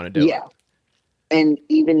and want to do it. Yeah. And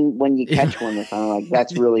even when you catch one, they're kind of like,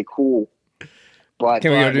 that's really cool. But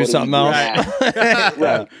can we go do something else?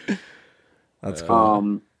 Right. That's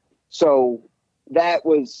cool. So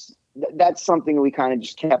that's something we kind of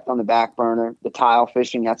just kept on the back burner. The tile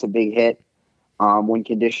fishing, that's a big hit. When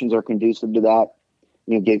conditions are conducive to that,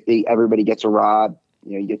 everybody gets a rod.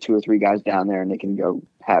 You get 2 or 3 guys down there and they can go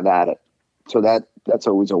have at it. So that's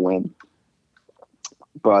always a win.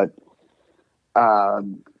 But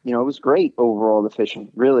it was great overall, the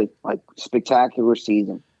fishing. Really, like, spectacular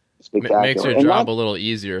season. Spectacular. Makes your job a little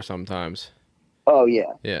easier sometimes. Oh,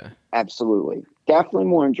 yeah. Yeah. Absolutely. Definitely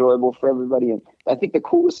more enjoyable for everybody. And I think the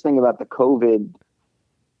coolest thing about the COVID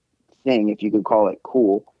thing, if you could call it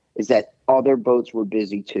cool, is that other boats were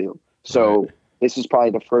busy too. So This is probably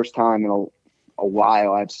the first time in a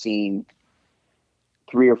while I've seen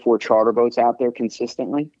 3 or 4 charter boats out there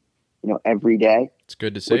consistently, every day. It's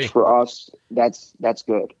good to see. Which for us, that's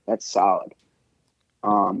good. That's solid.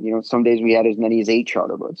 Some days we had as many as 8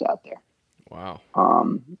 charter boats out there. Wow.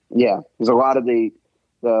 Yeah, there's a lot of the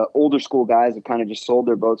older school guys that kind of just sold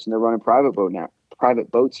their boats and they're running private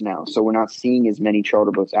boats now. So we're not seeing as many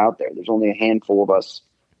charter boats out there. There's only a handful of us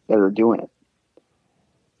that are doing it.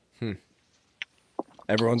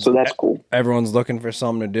 So that's cool. Everyone's looking for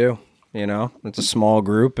something to do. It's a small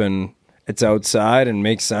group and it's outside and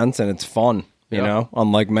makes sense and it's fun.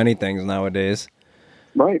 Unlike many things nowadays.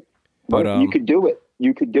 Right. But you could do it.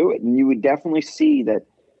 And you would definitely see that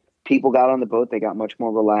people got on the boat. They got much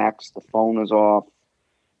more relaxed. The phone was off.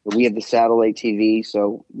 We had the satellite TV,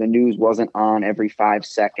 so the news wasn't on every 5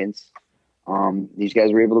 seconds. These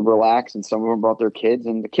guys were able to relax, and some of them brought their kids,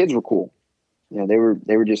 and the kids were cool. They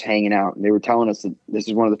were just hanging out, and they were telling us that this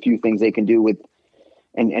is one of the few things they can do with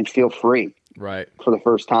and feel free, right, for the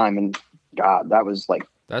first time. And God, that was like,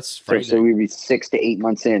 that's frightening. So we'd be 6 to 8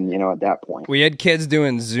 months in, at that point. We had kids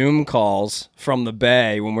doing Zoom calls from the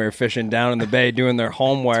bay when we were fishing down in the bay, doing their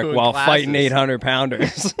homework while fighting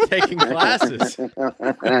 800-pounders. Taking classes.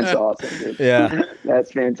 That's awesome, dude. Yeah.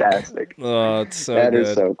 That's fantastic. Oh, it's so That good.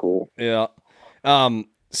 is so cool. Yeah.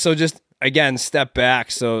 So just, again, step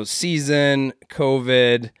back. So season,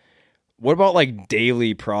 COVID, what about like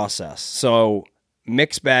daily process? So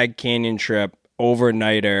mixed bag canyon trip,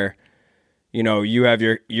 overnighter. You have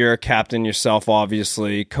you're a captain yourself,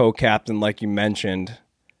 obviously, co-captain, like you mentioned.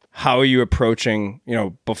 How are you approaching,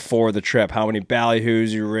 before the trip? How many ballyhoos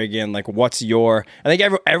you rig in? Like, what's I think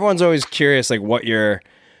everyone's always curious, like what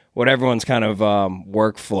everyone's kind of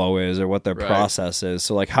workflow is or what their process is.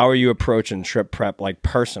 So like, how are you approaching trip prep, like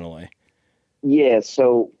personally? Yeah.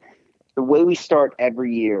 So the way we start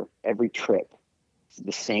every year, every trip, is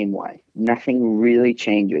the same way. Nothing really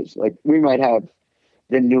changes. Like, we might have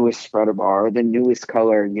the newest spreader bar, or the newest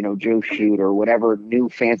color, Joe Shoot, or whatever new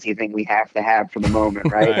fancy thing we have to have for the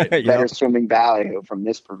moment, right? Better swimming ballyhoo from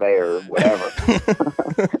this purveyor or whatever.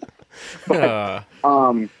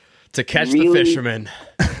 To catch the fisherman.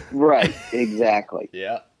 Right, exactly.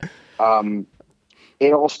 Yeah.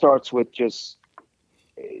 It all starts with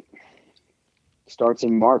starts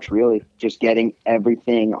in March, really, just getting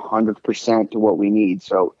everything 100% to what we need.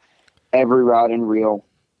 So every rod and reel,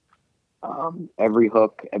 every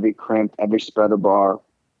hook, every crimp, every spreader bar,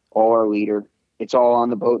 all our leader, it's all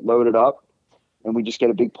on the boat loaded up, and we just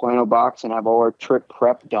get a big plano box and have all our trip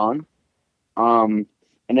prep done. And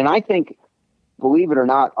then I think, believe it or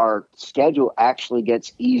not, our schedule actually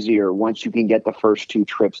gets easier once you can get the first 2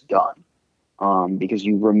 trips done, because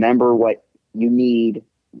you remember what you need,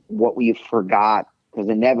 what we forgot, because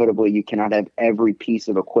inevitably you cannot have every piece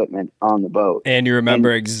of equipment on the boat. And you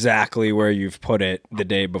remember exactly where you've put it the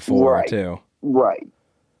day before, too. Right.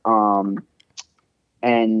 And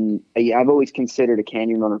I've always considered a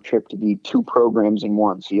canyon runner trip to be 2 programs in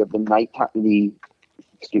one. So you have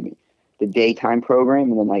the daytime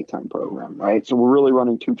program and the nighttime program, right? So we're really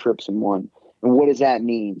running 2 trips in one. And what does that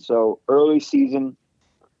mean? So early season,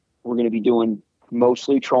 we're going to be doing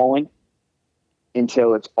mostly trolling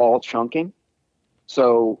until it's all chunking.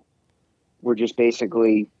 So we're just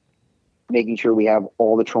basically making sure we have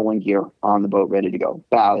all the trolling gear on the boat ready to go.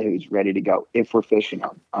 Ballyhoos ready to go if we're fishing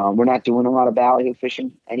them. We're not doing a lot of ballyhoo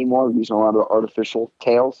fishing anymore. We're using a lot of the artificial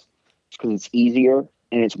tails because it's easier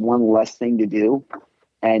and it's one less thing to do.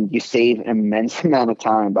 And you save an immense amount of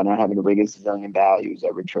time by not having to rig a zillion ballyhoos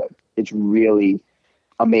every trip. It's really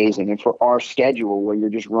amazing. And for our schedule where you're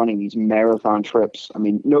just running these marathon trips, I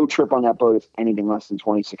mean, no trip on that boat is anything less than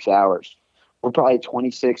 26 hours. We're probably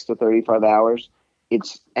 26 to 35 hours.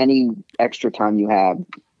 It's any extra time you have,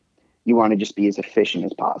 you want to just be as efficient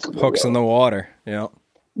as possible. Hooks in the water. Yeah.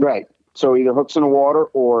 Right. So either hooks in the water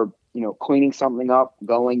or, cleaning something up,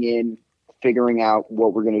 going in, figuring out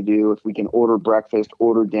what we're going to do, if we can order breakfast,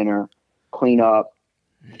 order dinner, clean up,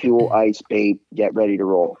 fuel, ice, bait, get ready to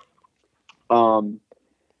roll.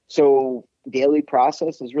 So daily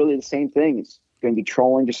process is really the same thing. It's going to be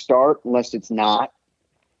trolling to start, unless it's not.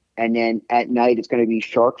 And then at night, it's going to be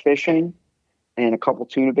shark fishing and a couple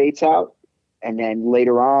tuna baits out. And then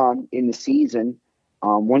later on in the season,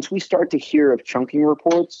 once we start to hear of chunking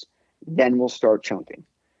reports, then we'll start chunking.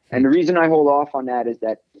 And the reason I hold off on that is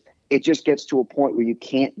that it just gets to a point where you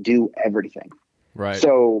can't do everything. Right.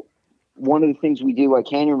 So one of the things we do at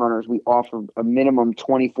Canyon Runners, we offer a minimum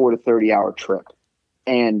 24 to 30 hour trip.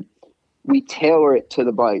 And we tailor it to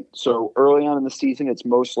the bite. So early on in the season, it's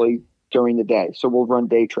mostly during the day. So we'll run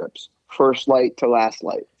day trips, first light to last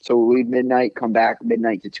light. So we'll leave midnight, come back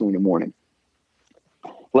midnight to 2 a.m.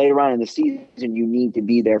 Later on in the season, you need to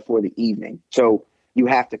be there for the evening. So you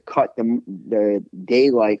have to cut the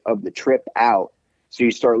daylight of the trip out. So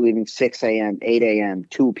you start leaving 6 a.m., 8 a.m.,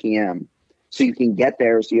 2 p.m. So you can get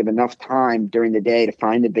there, so you have enough time during the day to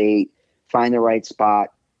find the bait, find the right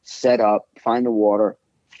spot, set up, find the water,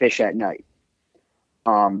 fish at night.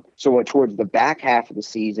 So towards the back half of the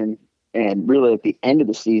season, and really at the end of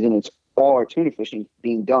the season, it's all our tuna fishing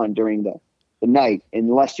being done during the night,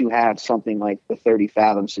 unless you have something like the 30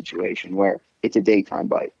 fathom situation where it's a daytime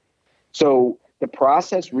bite. So the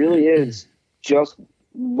process really is just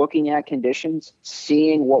looking at conditions,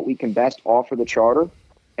 seeing what we can best offer the charter.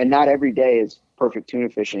 And not every day is perfect tuna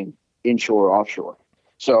fishing inshore or offshore.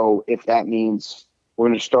 So if that means we're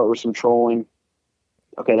going to start with some trolling,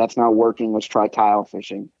 okay, that's not working, let's try tile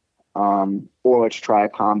fishing. Or let's try a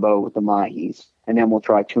combo with the mahis. And then we'll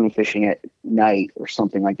try tuna fishing at night or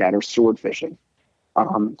something like that, or sword fishing.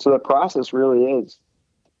 So the process really is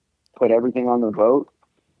put everything on the boat,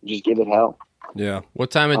 just give it hell. Yeah.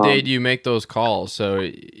 What time of day do you make those calls? So,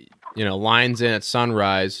 lines in at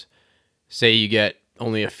sunrise, say you get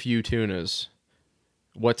only a few tunas.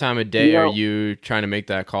 What time of day are you trying to make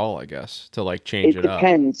that call, I guess, to change it up?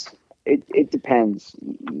 It depends.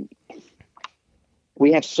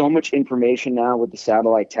 We have so much information now with the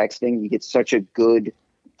satellite texting. You get such a good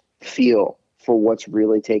feel for what's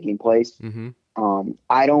really taking place. Mm-hmm.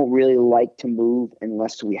 I don't really like to move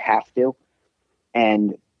unless we have to.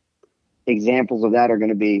 And examples of that are going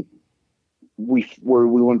to be we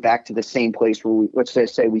went back to the same place where let's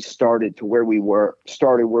say we started where we were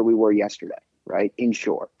yesterday, right?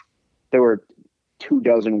 Inshore. There were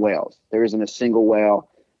 24 whales. There isn't a single whale,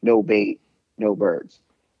 no bait, no birds.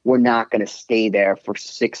 We're not going to stay there for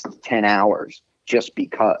 6 to 10 hours just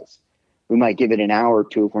because. We might give it an hour or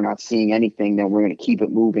two. If we're not seeing anything, then we're going to keep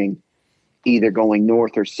it moving, either going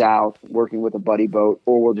north or south, working with a buddy boat,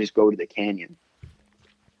 or we'll just go to the canyon.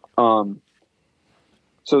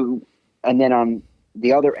 And then on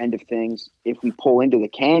the other end of things, if we pull into the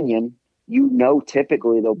canyon,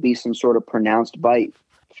 typically there'll be some sort of pronounced bite,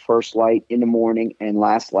 first light in the morning and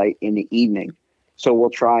last light in the evening. So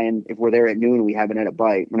we'll try, and if we're there at noon and we haven't had a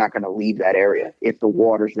bite, we're not going to leave that area if the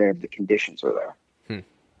water's there, if the conditions are there.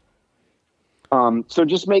 So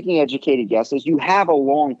just making educated guesses. You have a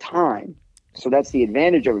long time. So that's the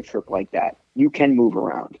advantage of a trip like that. You can move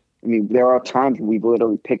around. I mean, there are times when we've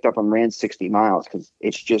literally picked up and ran 60 miles because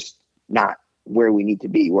it's just not where we need to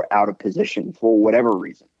be. We're out of position for whatever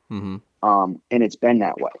reason. Mm-hmm. And it's been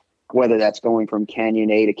that way, whether that's going from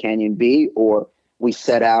Canyon A to Canyon B, or we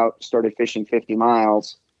set out, started fishing 50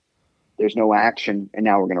 miles, there's no action, and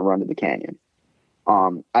now we're going to run to the canyon.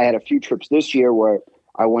 I had a few trips this year where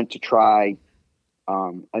I went to try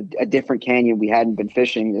a different canyon. We hadn't been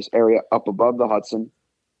fishing this area up above the Hudson.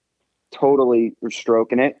 Totally were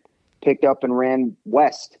stroking it. Picked up and ran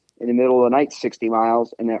west in the middle of the night, 60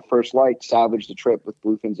 miles, and that first light salvaged the trip with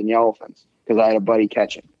bluefins and yellowfins because I had a buddy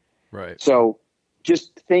catching. Right. So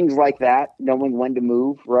just things like that, knowing when to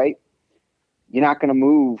move, right? You're not going to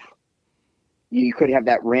move. You could have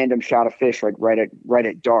that random shot of fish right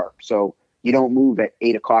at dark. So you don't move at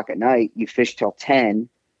 8 o'clock at night. You fish till 10,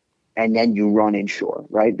 and then you run inshore,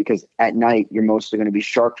 right? Because at night you're mostly going to be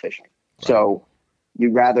shark fishing. Right. So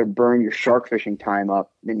you'd rather burn your shark fishing time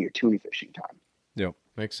up than your tuna fishing time. Yep,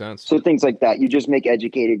 makes sense. So things like that, you just make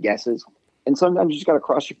educated guesses, and sometimes you just got to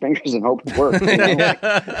cross your fingers and hope it works. You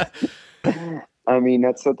know? I mean,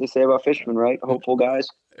 that's what they say about fishermen, right? Hopeful guys.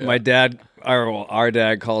 Yeah. My dad, our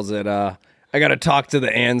dad calls it, I got to talk to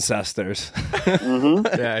the ancestors.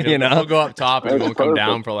 Mm-hmm. Yeah, he'll go up top and won't come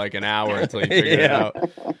down for like an hour until you figure it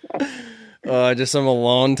out. Just some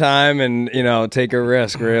alone time and, take a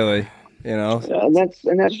risk, really, And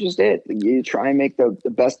that's just it. You try and make the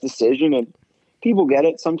best decision, and people get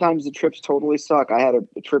it. Sometimes the trips totally suck. I had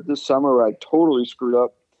a trip this summer where I totally screwed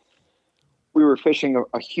up. we were fishing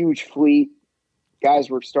a huge fleet. Guys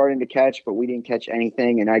were starting to catch, but we didn't catch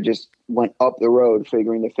anything. And I just went up the road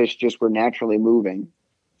figuring the fish just were naturally moving.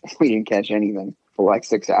 We didn't catch anything for like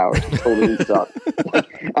 6 hours. It totally sucked.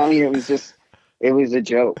 I mean, it was a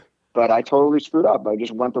joke, but I totally screwed up. I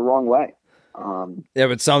just went the wrong way. Yeah,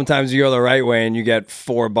 but sometimes you go the right way and you get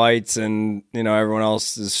 4 bites and, everyone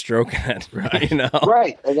else is stroking it, right?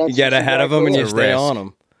 Right. You get ahead of them and you stay on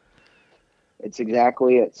them. It's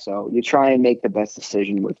exactly it. So you try and make the best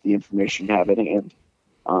decision with the information you have at hand.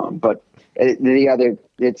 But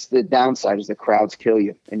the downside is the crowds kill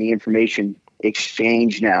you, and the information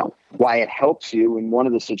exchange now. Why it helps you in one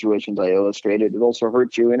of the situations I illustrated, it also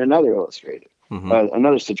hurts you in another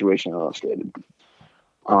another situation illustrated.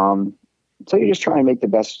 So you just try and make the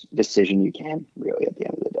best decision you can, really, at the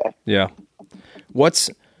end of the day. Yeah.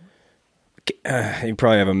 You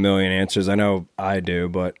probably have a million answers. I know I do,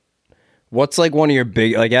 but what's like one of your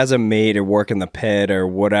big, like as a mate or working the pit or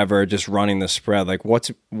whatever, just running the spread, like what's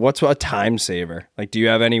a time saver? Like, do you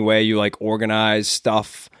have any way you like organize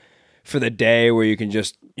stuff for the day where you can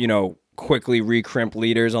just, quickly recrimp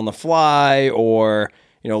leaders on the fly, or,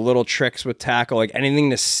 little tricks with tackle, like anything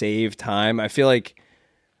to save time? I feel like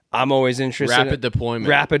I'm always interested Rapid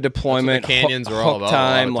deployment. The canyons are all hook about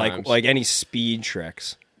time, a lot of times. like any speed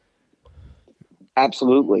tricks.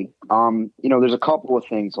 Absolutely. There's a couple of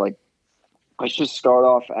things. Like, let's just start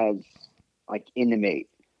off as like in the mate,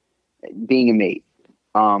 being a mate.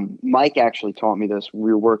 Mike actually taught me this.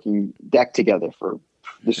 We were working deck together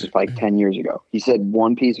this is like 10 years ago. He said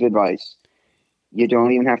one piece of advice: you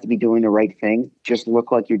don't even have to be doing the right thing. Just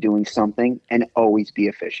look like you're doing something and always be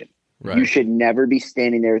efficient. Right. You should never be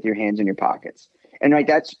standing there with your hands in your pockets. And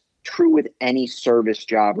that's true with any service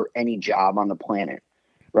job or any job on the planet,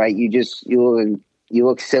 right? You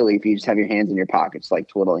look silly if you just have your hands in your pockets, like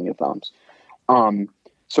twiddling your thumbs.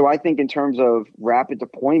 So I think in terms of rapid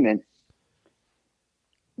deployment,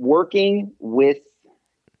 working with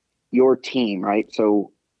your team, right?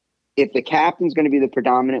 So if the captain's going to be the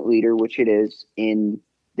predominant leader, which it is in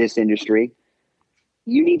this industry,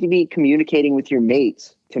 you need to be communicating with your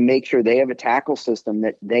mates to make sure they have a tackle system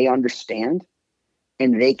that they understand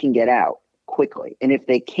and they can get out quickly. And if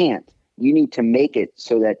they can't, you need to make it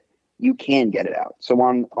so that you can get it out. So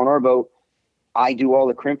on our boat, I do all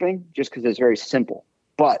the crimping just because it's very simple.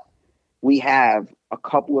 But we have a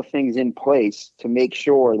couple of things in place to make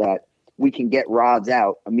sure that we can get rods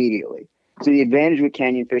out immediately. So the advantage with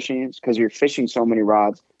canyon fishing is because you're fishing so many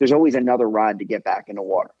rods, there's always another rod to get back in the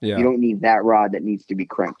water. Yeah. You don't need that rod that needs to be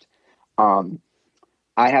crimped.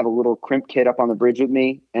 I have a little crimp kit up on the bridge with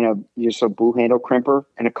me, and just a blue handle crimper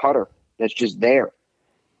and a cutter that's just there.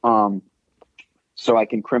 So I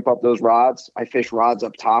can crimp up those rods. I fish rods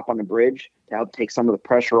up top on the bridge to help take some of the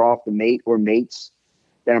pressure off the mate or mates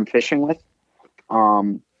that I'm fishing with.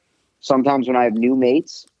 Sometimes when I have new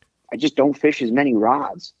mates, I just don't fish as many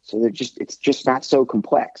rods. So it's just not so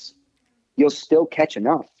complex. You'll still catch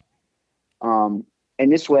enough. And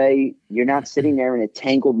this way you're not sitting there in a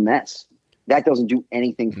tangled mess. That doesn't do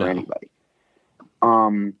anything for anybody.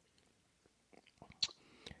 And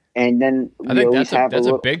then I think that's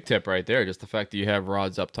a big tip right there. Just the fact that you have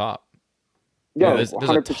rods up top. Yeah, there's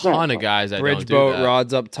a ton of guys that bridge don't do boat that.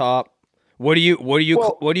 rods up top. What do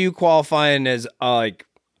you qualifying as like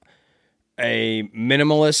a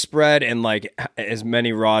minimalist spread and like as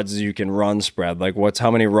many rods as you can run spread? Like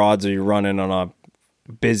how many rods are you running on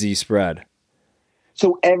a busy spread?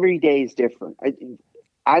 So every day is different.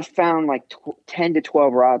 I've found like 10 to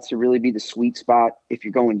 12 rods to really be the sweet spot if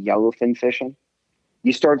you're going yellowfin fishing.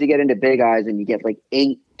 You start to get into big eyes and you get like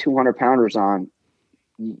 8 200-pounders on.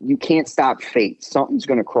 You can't stop fate. Something's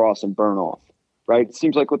going to cross and burn off, right? It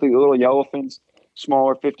seems like with the little yellowfins,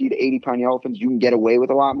 smaller 50 to 80-pound yellowfins, you can get away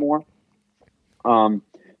with a lot more.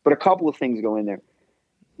 But a couple of things go in there.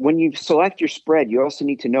 When you select your spread, you also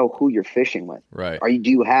need to know who you're fishing with. Right.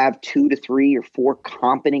 Do you have 2 to 3 or 4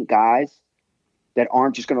 competent guys that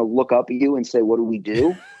aren't just going to look up at you and say, "What do we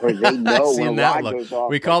do?" Or they know when a rod goes off.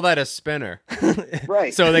 We call that a spinner.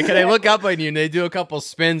 Right. So they look up at you and they do a couple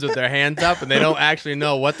spins with their hands up and they don't actually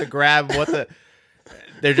know what to grab,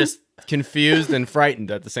 they're just confused and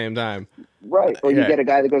frightened at the same time. Right. Or you get a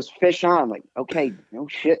guy that goes fish on, like, okay, no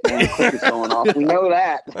shit, man, the click is going off. We know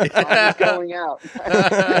that. It's going out.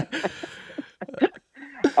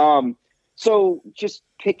 So just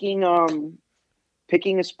picking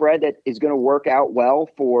a spread that is going to work out well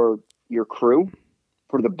for your crew,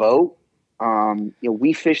 for the boat.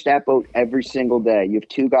 We fish that boat every single day. You have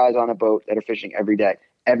 2 guys on a boat that are fishing every day.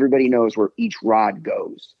 Everybody knows where each rod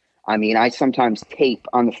goes. I mean, I sometimes tape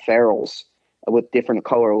on the ferrules with different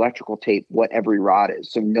color electrical tape what every rod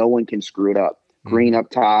is, so no one can screw it up. Green up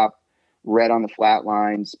top, red on the flat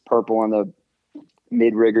lines, purple on the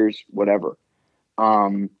mid riggers, whatever.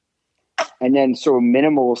 And then so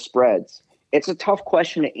minimal spreads. It's a tough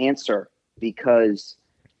question to answer because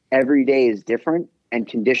every day is different and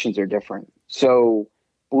conditions are different. So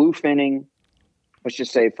bluefin, let's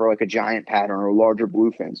just say for like a giant pattern or larger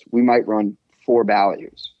bluefins, we might run 4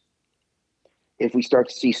 ballyhoos. If we start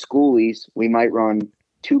to see schoolies, we might run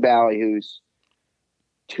 2 ballyhoos,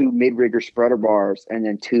 2 mid-rigger spreader bars, and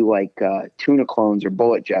then 2 like tuna clones or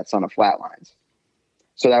bullet jets on the flat lines.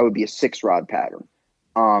 So that would be a 6-rod pattern.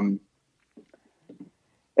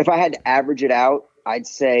 If I had to average it out, I'd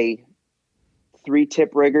say 3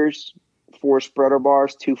 tip riggers, 4 spreader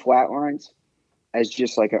bars, 2 flat lines as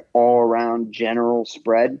just like an all-around general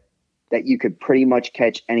spread that you could pretty much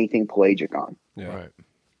catch anything pelagic on. Yeah. Right.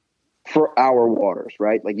 For our waters,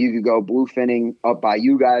 right? Like you could go bluefinning up by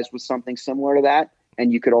you guys with something similar to that,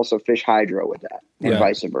 and you could also fish hydro with that, and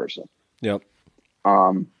vice versa. Yep.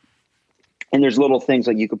 And there's little things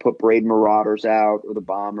like you could put braid marauders out or the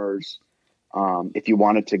bombers. If you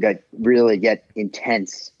wanted to really get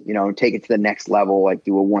intense, and take it to the next level, like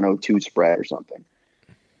do a 102 spread or something.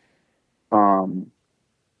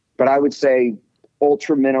 But I would say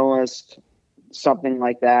ultra minimalist, something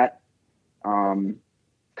like that,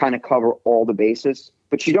 kind of cover all the bases.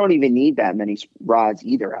 But you don't even need that many rods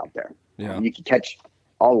either out there. Yeah. You can catch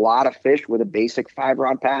a lot of fish with a basic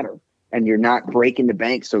 5-rod pattern, and you're not breaking the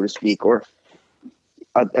bank, so to speak, or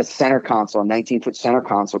a center console, a 19-foot center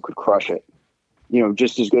console could crush it,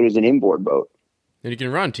 just as good as an inboard boat. And you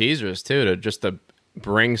can run teasers too to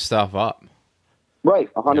bring stuff up.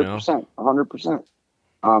 Right, 100%, 100%.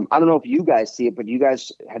 I don't know if you guys see it, but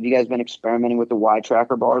have you guys been experimenting with the Y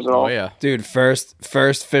tracker bars at all? Oh yeah, dude, first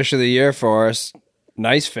fish of the year for us.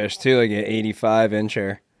 Nice fish too, like an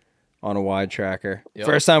 85-incher on a wide tracker. Yep.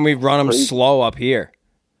 First time we've run them slow up here.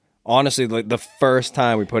 Honestly, like the first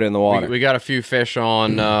time we put it in the water. We got a few fish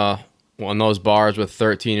on those bars with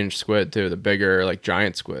 13-inch squid too, the bigger like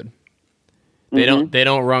giant squid. They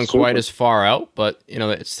don't run quite as far out, but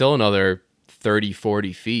it's still another 30,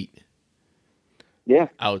 40 feet. Yeah,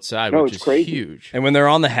 outside, which is crazy. Huge. And when they're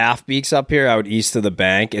on the half beaks up here, out east of the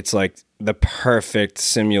bank, it's like the perfect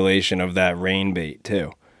simulation of that rain bait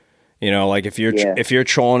too. Like if you're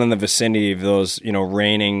trolling in the vicinity of those,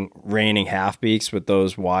 raining half beaks with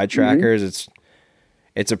those wide trackers,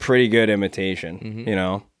 it's a pretty good imitation.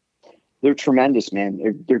 They're tremendous,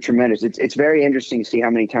 man. They're tremendous. It's very interesting to see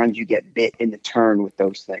how many times you get bit in the turn with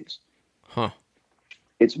those things. Huh.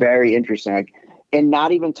 It's very interesting. And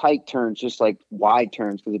not even tight turns, just like wide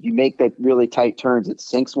turns. Because if you make the really tight turns, it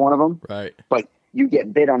sinks one of them. Right. But you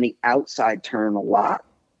get bit on the outside turn a lot,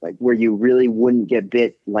 like where you really wouldn't get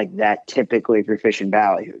bit like that typically if you're fishing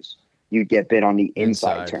ballyhoos. You get bit on the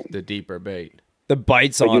inside turn. The deeper bait. The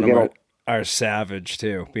bites on them are savage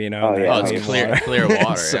too. Being out there. Oh, it's clear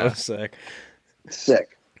water. So sick.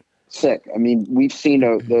 Sick. I mean, we've seen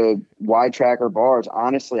the wide tracker bars.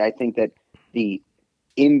 Honestly, I think that the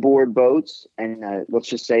inboard boats and let's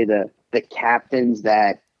just say the captains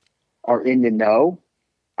that are in the know,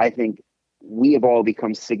 I think we have all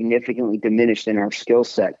become significantly diminished in our skill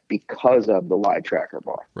set because of the wide tracker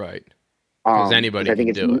bar. Right. Because anybody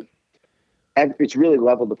can do it. It's really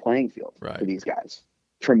leveled the playing field for these guys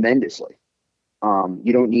tremendously.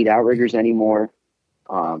 You don't need outriggers anymore.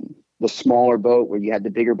 The smaller boat, where you had the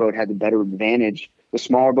bigger boat, had the better advantage. The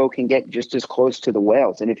smaller boat can get just as close to the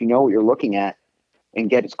whales. And if you know what you're looking at and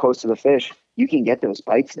get as close to the fish, you can get those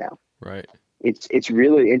bites now. Right. It's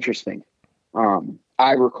really interesting.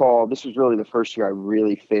 I recall this was really the first year I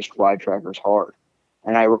really fished wide trackers hard.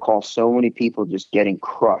 And I recall so many people just getting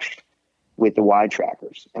crushed with the wide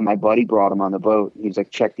trackers. And my buddy brought them on the boat. He was like,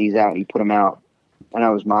 check these out. He put them out. And I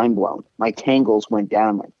was mind blown. My tangles went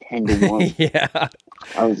down like 10-1. Yeah.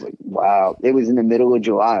 I was like, wow. It was in the middle of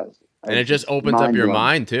July. And it just opens up your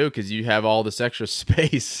mind too, because you have all this extra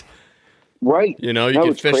space. Right. You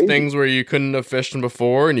can fish things where you couldn't have fished them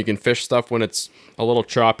before, and you can fish stuff when it's a little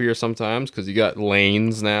choppier sometimes because you got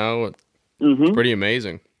lanes now. It's pretty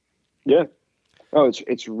amazing. Yeah. Oh,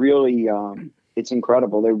 it's really it's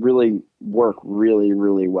incredible. They really work really,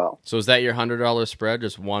 really well. So is that your $100 spread?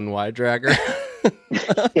 Just one wide dragger?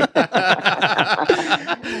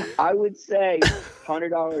 I would say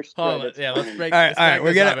 $100 spread. Yeah, let's break. All right.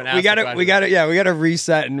 We got to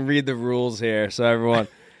reset and read the rules here, so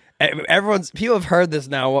people have heard this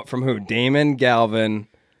now. From who? Damon, Galvin,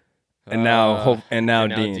 and now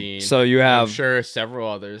Deane. So you have, I'm sure, several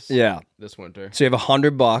others. Yeah, this winter. So you have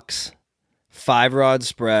 $100, 5-rod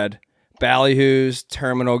spread, ballyhoos,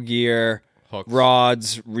 terminal gear, Hooks.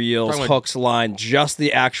 rods, reels, Talking hooks, line, just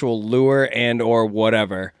the actual lure and or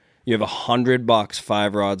whatever, you have $100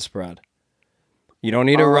 5-rod spread. You don't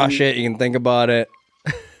need to rush it. You can think about it.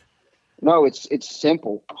 No, it's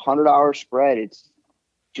simple. $100 spread. It's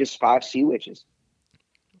just 5 sea witches.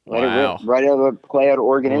 Let it rip. Right out of the play out of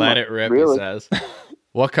Oregon. Let it rip, really. He says.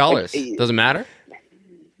 What colors? Doesn't matter?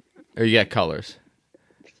 Or you get colors?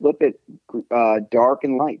 Flip it dark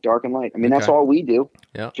and light. I mean, that's all we do.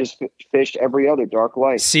 Yeah. Just fish every other dark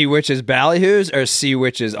light. Sea witches ballyhoos or sea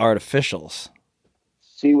witches artificials?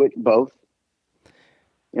 Sea witch, both.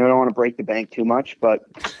 You know, I don't want to break the bank too much, but...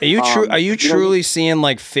 Are you truly seeing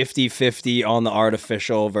like 50-50 on the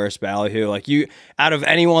artificial versus ballyhoo? Like, out of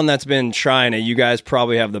anyone that's been trying it, you guys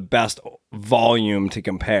probably have the best volume to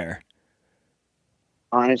compare.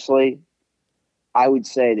 Honestly, I would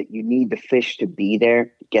say that you need the fish to be there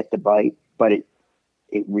to get the bite, but it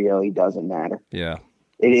really doesn't matter. Yeah.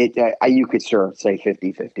 You could sure say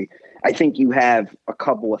 50-50. I think you have a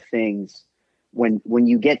couple of things when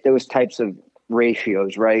you get those types of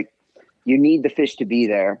ratios, right? You need the fish to be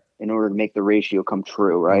there in order to make the ratio come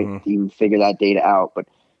true, right? Mm-hmm. To even figure that data out. But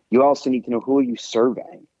you also need to know, who are you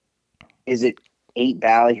surveying? Is it 8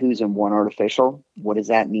 ballyhoos and 1 artificial? What does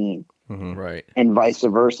that mean? Mm-hmm. Right. And vice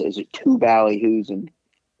versa. Is it 2 ballyhoos and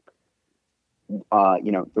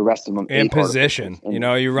the rest of them in position? And,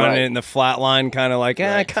 you run it in the flat line, kind of like,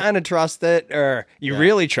 I kind of trust it, or you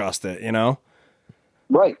really trust it,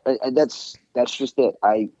 Right. That's just it.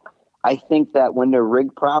 I think that when they're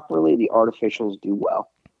rigged properly, the artificials do well.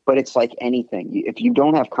 But it's like anything. If you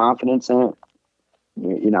don't have confidence in it,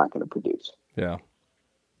 you're not going to produce. Yeah.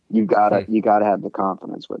 You gotta have the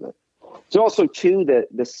confidence with it. It's also too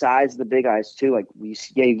the size of the big eyes too. Like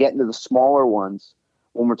you get into the smaller ones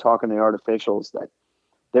when we're talking the artificials, that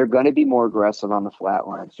they're going to be more aggressive on the flat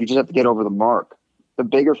lines. You just have to get over the mark. The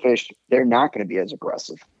bigger fish, they're not going to be as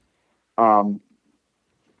aggressive.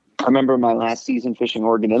 I remember my last season fishing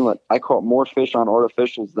Oregon Inlet, I caught more fish on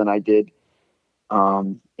artificials than I did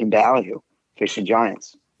in ballyhoo fishing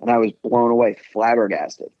giants, and I was blown away,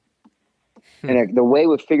 flabbergasted. And the way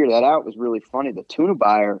we figured that out was really funny. The tuna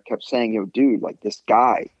buyer kept saying, dude, like this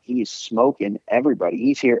guy, he is smoking everybody.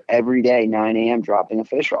 He's here every day, 9 a.m., dropping a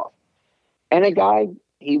fish off. And a guy,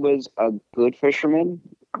 he was a good fisherman,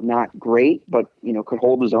 not great, but, could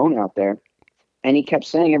hold his own out there. And he kept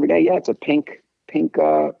saying every day, it's a pink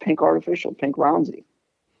artificial, pink Ronzi.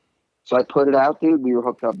 So I put it out, dude. We were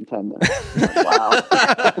hooked up in 10 minutes. Wow.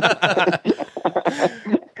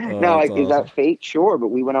 Is that fate? Sure. But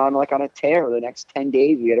we went on on a tear. The next 10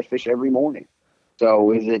 days, we had to fish every morning.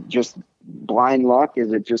 So is it just blind luck?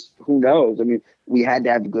 Is it just, who knows? I mean, we had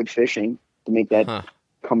to have good fishing to make that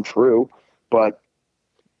come true. But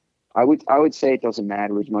I would say it doesn't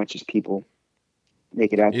matter as much as people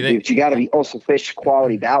make it out to do. But you got to be also fish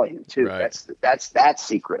quality value too. Right. That's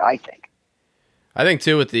secret, I think. I think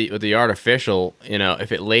too with the artificial,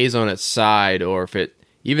 if it lays on its side or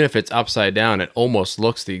even if it's upside down, it almost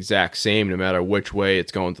looks the exact same no matter which way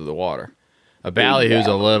it's going through the water. A ballyhoo's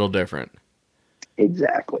a little different.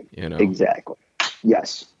 Exactly. Exactly.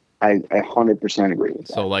 Yes. I 100% agree with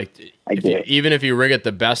that. So even if you rig it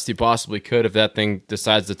the best you possibly could, if that thing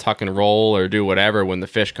decides to tuck and roll or do whatever, when the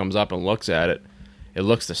fish comes up and looks at it, it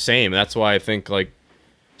looks the same. That's why I think we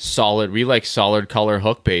like solid color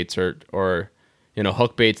hook baits or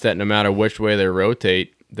hook baits that no matter which way they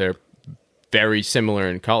rotate, they're very similar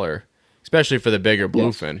in color, especially for the bigger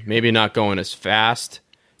bluefin. Maybe not going as fast,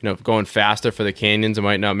 going faster for the canyons, it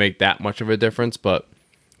might not make that much of a difference, but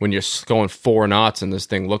when you're going 4 knots and this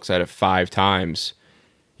thing looks at it 5 times,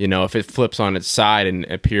 if it flips on its side and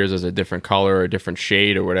appears as a different color or a different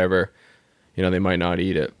shade or whatever, they might not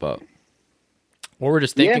eat it, or we're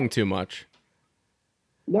just thinking too much.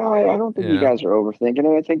 No, I don't think you guys are overthinking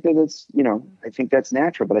it. I think that it's, I think that's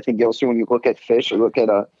natural. But I think also when you look at fish or look at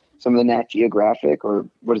some of the Nat Geographic or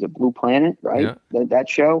what is it, Blue Planet, right? Yeah. That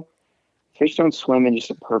show, fish don't swim in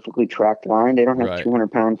just a perfectly tracked line. They don't have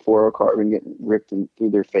 200-pound fluorocarbon getting ripped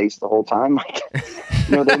through their face the whole time.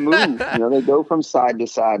 They move. They go from side to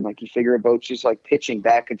side. Like you figure a boat's just pitching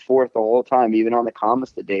back and forth the whole time. Even on the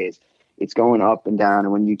calmest of days, it's going up and down.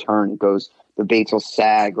 And when you turn, the baits will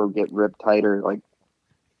sag or get ripped tighter.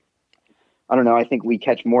 I don't know. I think we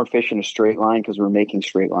catch more fish in a straight line because we're making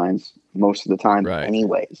straight lines most of the time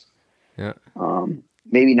anyways. Yeah.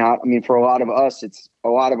 Maybe not. I mean, for a lot of us, a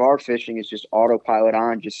lot of our fishing is just autopilot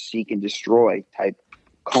on, just seek and destroy type,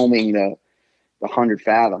 combing the 100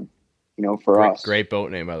 fathom, for us. Great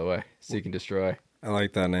boat name, by the way. Seek and destroy. I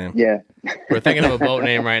like that name. Yeah. We're thinking of a boat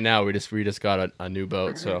name right now. We just got a new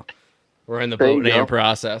boat, so we're in the boat name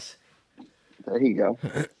process. There you go.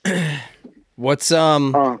 What's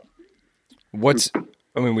I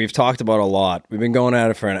mean, we've talked about a lot. We've been going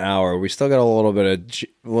at it for an hour. We still got a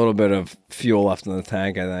little bit of fuel left in the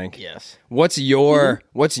tank, I think. Yes. What's your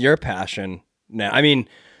passion now? I mean,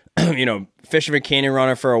 fishing for canyon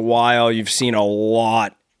runner for a while. You've seen a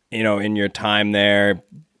lot, in your time there,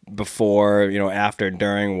 before, after,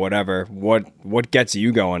 during, whatever. What gets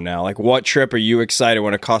you going now? Like, what trip are you excited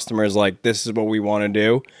when a customer is like, "This is what we want to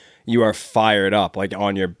do"? You are fired up, like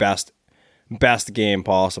on your best game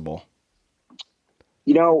possible.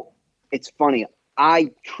 It's funny.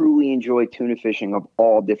 I truly enjoy tuna fishing of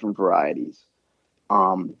all different varieties.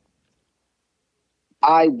 I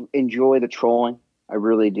enjoy the trolling. I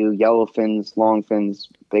really do. Yellow fins, long fins,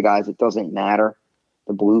 big eyes, it doesn't matter.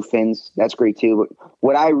 The blue fins, that's great too. But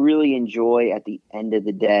what I really enjoy at the end of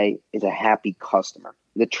the day is a happy customer.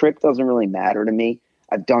 The trip doesn't really matter to me.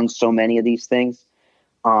 I've done so many of these things.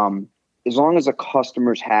 As long as a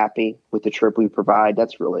customer's happy with the trip we provide,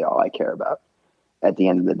 that's really all I care about at the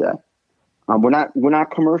end of the day. We're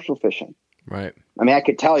not commercial fishing. Right. I mean, I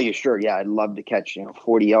could tell you, sure, yeah, I'd love to catch,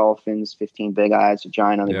 40 yellow fins, 15 big eyes, a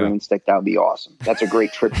giant on the green stick. That would be awesome. That's a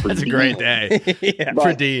great trip for That's Deane. a great day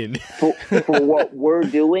for Deane. for what we're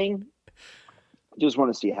doing, I just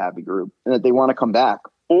want to see a happy group and that they want to come back.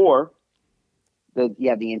 Or the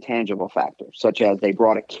intangible factor, such as they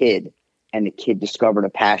brought a kid and the kid discovered a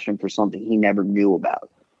passion for something he never knew about.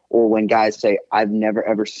 Or when guys say, "I've never,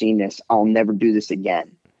 ever seen this. I'll never do this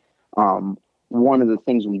again." One of the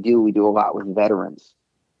things we do a lot with veterans.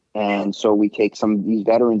 And so we take some of these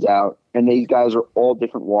veterans out, and these guys are all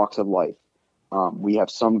different walks of life. We have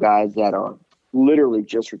some guys that are literally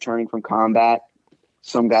just returning from combat,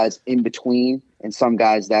 some guys in between, and some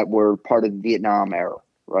guys that were part of the Vietnam era,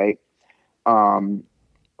 right? Some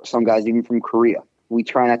guys even from Korea. We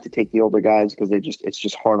try not to take the older guys because it's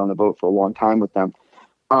just hard on the boat for a long time with them.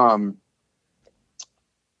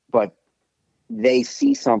 But they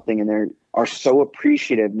see something and they are so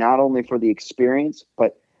appreciative, not only for the experience,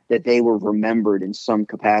 but that they were remembered in some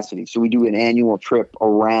capacity. So we do an annual trip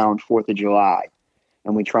around 4th of July,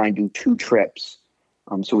 and we try and do 2 trips.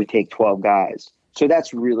 So we take 12 guys. So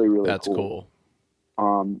that's really, really cool.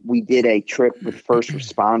 We did a trip with first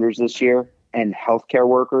responders this year and healthcare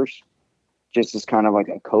workers, just as kind of like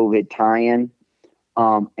a COVID tie-in.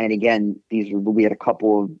 And again, we had a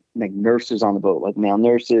couple of nurses on the boat, like male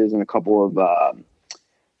nurses, and a couple of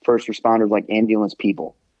first responders, like ambulance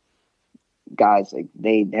people. Guys, like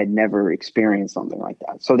they had never experienced something like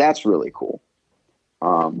that. So that's really cool.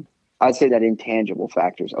 I'd say that intangible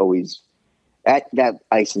factor is always that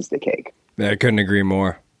ices the cake. Yeah, I couldn't agree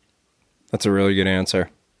more. That's a really good answer.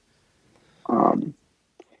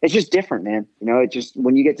 It's just different, man. It just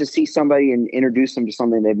when you get to see somebody and introduce them to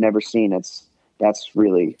something they've never seen, that's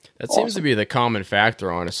really that awesome. Seems to be the common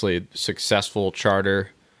factor, honestly. Successful charter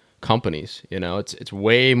companies, it's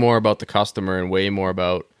way more about the customer and way more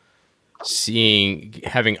about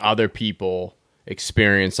having other people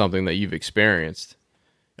experience something that you've experienced,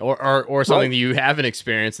 or something that you haven't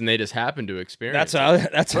experienced and they just happen to experience.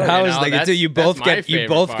 That's what I was thinking too. You both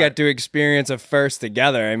get to experience a first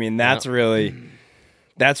together. I mean, that's really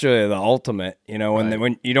the ultimate,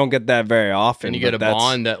 when you don't get that very often. And you get a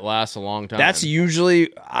bond that lasts a long time. That's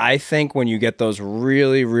usually, I think, when you get those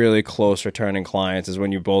really, really close returning clients is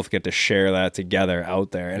when you both get to share that together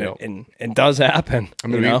out there. And it does happen. I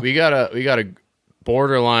mean, we got a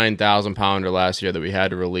borderline 1,000-pounder last year that we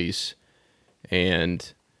had to release.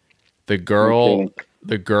 And the girl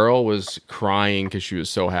was crying because she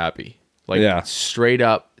was so happy. Straight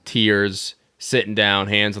up tears, sitting down,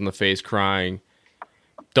 hands on the face, crying.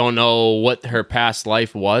 Don't know what her past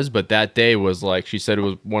life was, but that day was she said it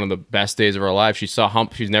was one of the best days of her life. She saw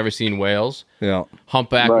she's never seen whales. Yeah.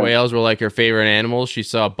 Humpback whales were her favorite animals. She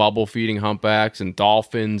saw bubble feeding humpbacks and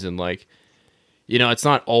dolphins and it's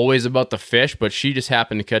not always about the fish, but she just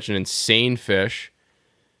happened to catch an insane fish.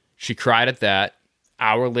 She cried at that.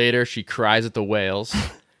 Hour later, she cries at the whales.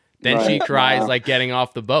 Then she cries getting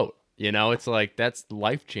off the boat. It's that's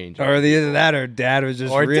life changing. Or either that, or Dad was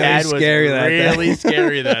just really scary that day. Really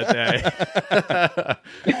scary that day.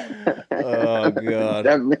 Oh God!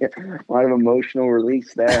 Definitely a lot of emotional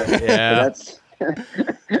release there. Yeah,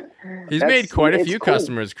 he's made quite a few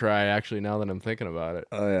customers cry. Actually, now that I'm thinking about it.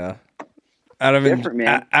 Oh yeah, out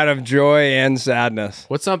of joy and sadness.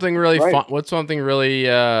 What's something really fun? What's something really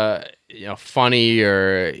funny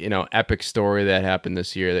or epic story that happened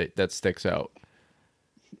this year that sticks out?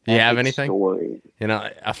 Do you have anything? Story.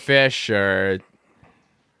 A fish or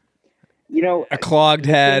a clogged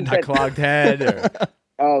head. A clogged head. Or...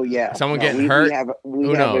 Oh yeah, Someone getting hurt? We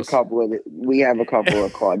Who have knows? a couple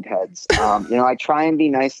of clogged heads. I try and be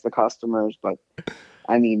nice to the customers, but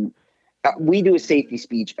I mean, we do a safety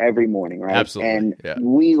speech every morning, right? Absolutely, And yeah.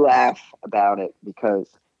 we laugh about it because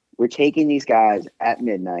we're taking these guys at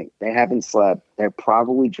midnight. They haven't slept. They're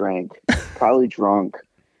probably drunk.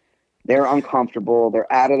 They're uncomfortable.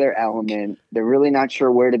 They're out of their element. They're really not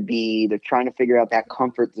sure where to be. They're trying to figure out that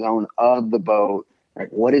comfort zone of the boat. Like,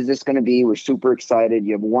 what is this going to be? We're super excited.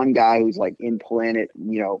 You have one guy who's like in planet,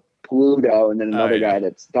 Pluto, and then another guy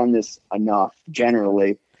that's done this enough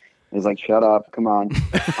generally. Is like, shut up, come on.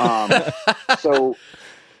 So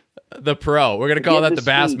the pro. We're gonna call that the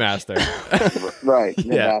Bassmaster. Right, the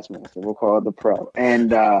Bassmaster. We'll call it the pro.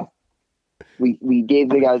 And we gave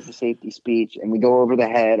the guys the safety speech, and we go over the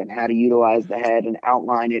head and how to utilize the head and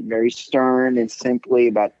outline it very stern and simply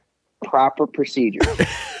about proper procedures.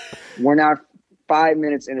 We're not 5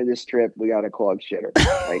 minutes into this trip, we got a clogged shitter.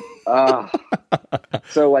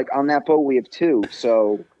 So like on that boat we have two.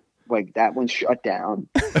 So like that one's shut down,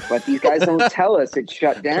 but these guys don't tell us it's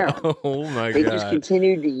shut down. Oh my God! They just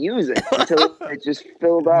continued to use it until it just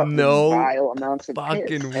filled up with vile amounts of fucking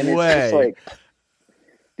piss. And way. It's just like,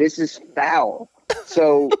 this is foul.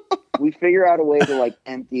 So we figure out a way to like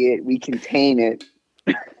empty it. We contain it.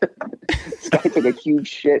 This guy took a huge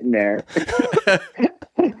shit in there.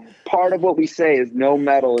 Part of what we say is no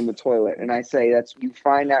metal in the toilet, and I say you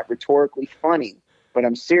find that rhetorically funny, but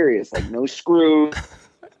I'm serious. Like no screws.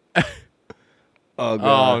 Oh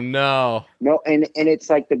God. Oh no. No, and it's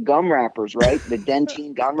like the gum wrappers, right? The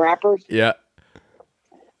dentine gum wrappers. Yeah.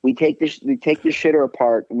 We take the shitter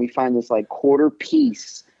apart and we find this like quarter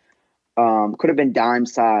piece, could have been dime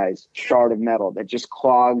size shard of metal that just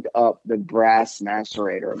clogged up the brass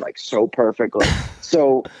macerator like so perfectly.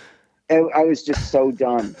 So I was just so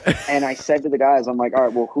done. And I said to the guys, I'm like, all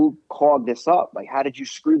right, well, who clogged this up? Like, how did you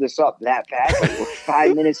screw this up that bad? Like, we're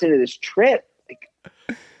 5 minutes into this trip.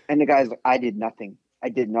 And the guy's like, I did nothing.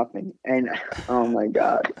 And oh my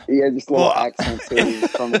God. He had this little accent too. He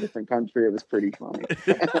was from a different country. It was pretty funny.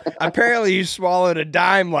 Apparently you swallowed a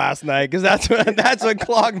dime last night because that's what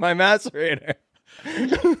clogged my macerator.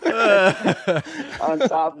 On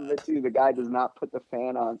top of it too, the guy does not put the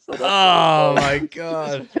fan on. So my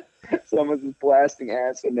God. Someone's just blasting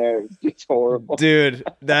ass in there. It's just horrible. Dude,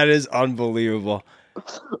 that is unbelievable.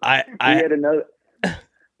 We had another.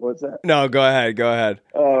 What's that? No, go ahead.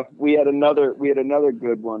 We had another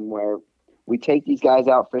good one where we take these guys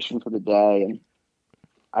out fishing for the day, and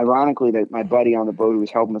ironically, my buddy on the boat who was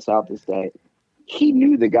helping us out this day, he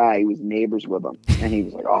knew the guy. He was neighbors with him, and he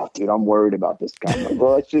was like, "Oh, dude, I'm worried about this guy." I'm like,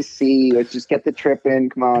 well, let's just get the trip in.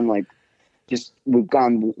 Come on, like, we've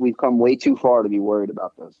come way too far to be worried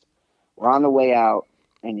about this. We're on the way out,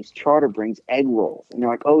 and his charter brings egg rolls, and they're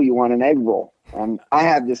like, "Oh, you want an egg roll?" And I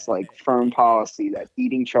have this like firm policy that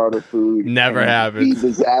eating charter food never happens. Be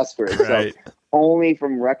disastrous. Right. So only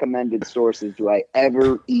from recommended sources do I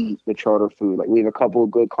ever eat the charter food. Like we have a couple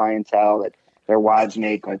of good clientele that their wives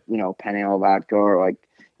make, like penne alla vodka or like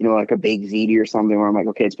like a baked ziti or something. Where I'm like,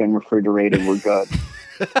 okay, it's been refrigerated, we're good.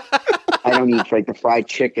 I don't eat like the fried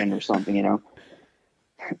chicken or something.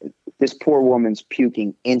 This poor woman's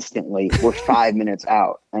puking instantly. We're 5 minutes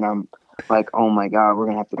out, and I'm like, oh my God, we're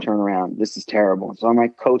going to have to turn around. This is terrible. So I'm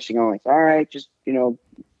like coaching. I'm like, all right, just,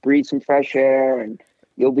 breathe some fresh air and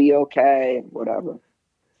you'll be okay. Whatever.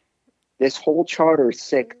 This whole charter is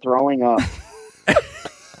sick, throwing up.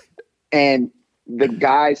 And the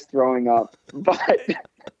guy's throwing up. But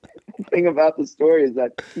the thing about the story is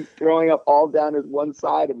that he's throwing up all down his one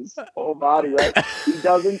side of his whole body, right? He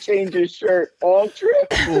doesn't change his shirt all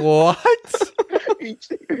trip. What?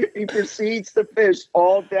 He proceeds to fish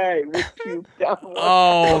all day with puke down.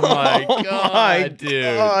 Oh my God,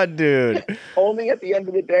 dude. Only at the end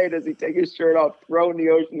of the day does he take his shirt off, throw in the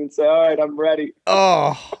ocean, and say, all right, I'm ready.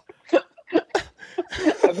 Oh.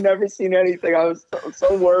 I've never seen anything. I was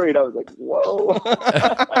so worried. I was like, whoa.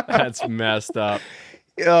 That's messed up.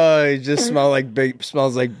 Oh, it just smells like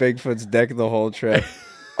Bigfoot's dick the whole trip.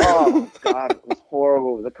 Oh God, it was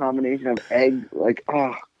horrible. The combination of egg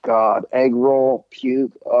roll,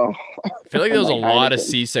 puke. Oh, I feel like there was a lot of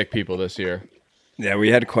seasick people this year. Yeah, we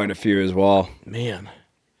had quite a few as well. Man,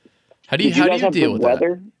 how do you deal with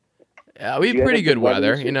weather? That? Yeah, we had pretty good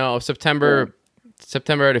weather. September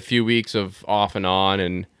had a few weeks of off and on,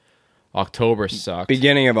 and October sucked.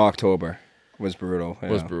 Beginning of October was brutal. Yeah.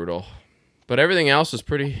 Was brutal. But everything else was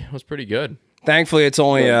pretty good. Thankfully, it's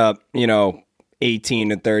only 18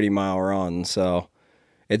 to 30 mile run, so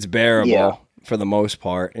it's bearable for the most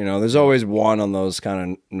part. There's always one on those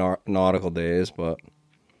kind of nautical days, but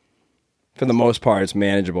for the most part, it's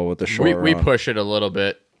manageable with the short we run. push it a little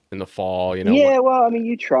bit in the fall, you know. Yeah, well, I mean,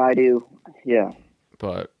 you try to. Yeah.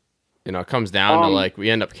 But, you know, it comes down to, like, we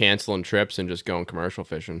end up canceling trips and just going commercial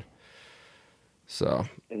fishing. So.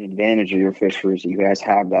 An advantage of your fisheries, you guys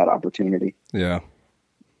have that opportunity. Yeah.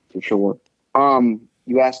 For sure.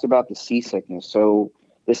 You asked about the seasickness. So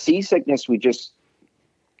the seasickness,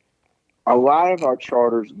 a lot of our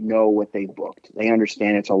charters know what they booked. They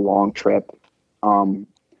understand it's a long trip.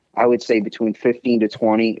 I would say between 15 to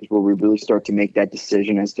 20 is where we really start to make that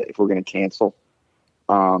decision as to if we're going to cancel.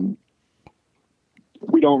 We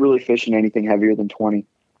don't really fish in anything heavier than 20.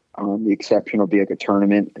 The exception will be like a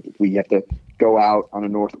tournament. If we have to go out on a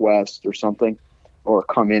northwest or something, or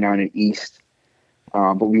come in on an east.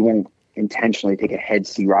 But we won't intentionally take a head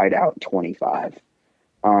sea ride out 25.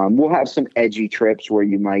 We'll have some edgy trips where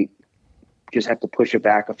you might just have to push it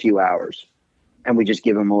back a few hours, and we just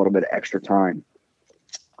give them a little bit of extra time.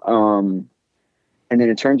 And then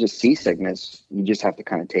in terms of seasickness, you just have to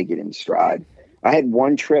kind of take it in stride. I had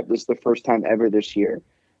one trip. This is the first time ever this year.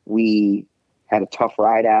 We had a tough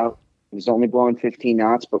ride out. It was only blowing 15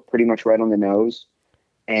 knots, but pretty much right on the nose.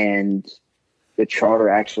 And the charter,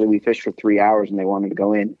 actually, we fished for 3 hours and they wanted to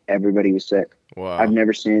go in. Everybody was sick. Wow. I've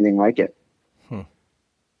never seen anything like it.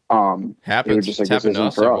 Happens. Just like, it's happened to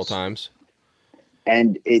us several times.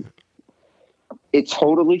 And it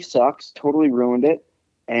totally sucks, totally ruined it.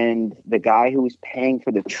 And the guy who was paying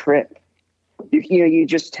for the trip, you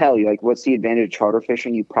just tell you, like, what's the advantage of charter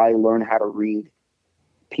fishing? You probably learn how to read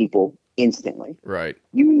people instantly. Right.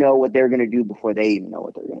 You know what they're going to do before they even know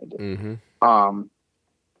what they're going to do. Mm-hmm.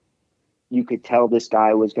 You could tell this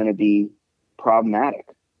guy was going to be problematic.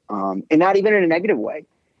 And not even in a negative way.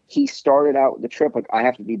 He started out the trip like, I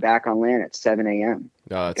have to be back on land at 7 a.m.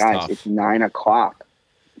 Oh, that's Guys, tough. it's 9 o'clock.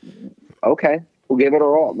 Okay, we'll give it a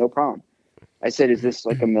roll. No problem. I said, is this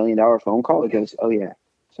like $1 million phone call? He goes, oh, yeah.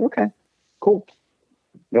 I said, okay, cool.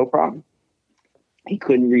 No problem. He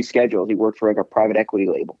couldn't reschedule. He worked for like a private equity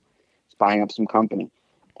label. He's buying up some company.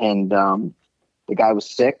 And the guy was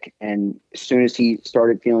sick. And as soon as he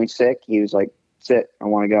started feeling sick, he was like, that's it. I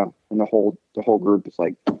want to go. And the whole group was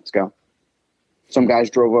like, let's go. Some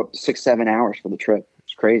guys drove up 6-7 hours for the trip.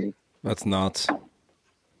 It's crazy. That's nuts.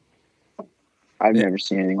 I've never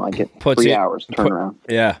seen anything like it. Puts 3 you- hours turnaround.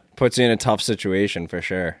 Yeah, puts you in a tough situation for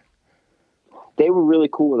sure. They were really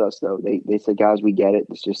cool with us, though. They said, guys, we get it.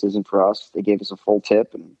 This just isn't for us. They gave us a full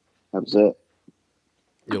tip, and that was it.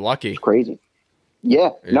 You're lucky. It's crazy. Yeah.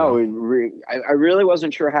 No, I really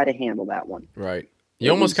wasn't sure how to handle that one. Right.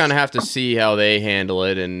 You almost kind of have to see how they handle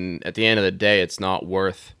it, and at the end of the day, it's not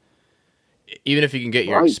worth. Even if you can get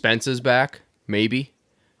your expenses back, maybe.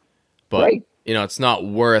 But, you know, it's not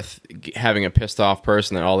worth having a pissed off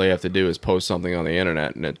person that all they have to do is post something on the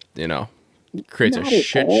internet and it, you know, creates a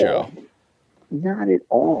shit show. Not at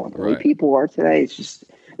all. The way people are today, it's just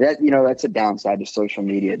that, that's a downside to social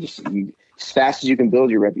media. Just as fast as you can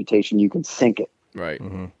build your reputation, you can sink it. Right.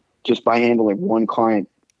 Mm-hmm. Just by handling one client,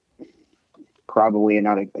 probably in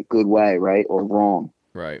not a good way, right? Or wrong.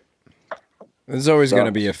 Right. There's always going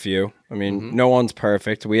to be a few. I mean, no one's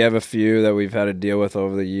perfect. We have a few that we've had to deal with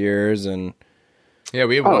over the years, and yeah,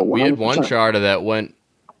 we had one charter that went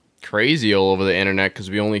crazy all over the internet because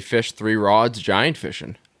we only fished 3 rods giant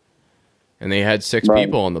fishing, and they had 6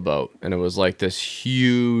 people on the boat, and it was like this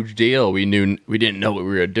huge deal. We didn't know what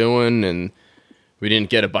we were doing, and we didn't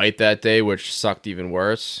get a bite that day, which sucked even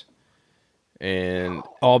worse. And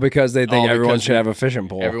all because they think everyone should have a fishing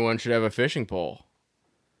pole. Everyone should have a fishing pole.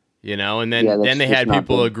 You know, and then they had not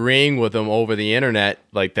people good. agreeing with them over the internet,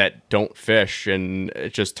 like, that don't fish, and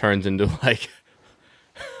it just turns into like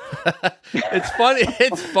it's funny.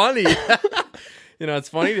 It's funny. You know, it's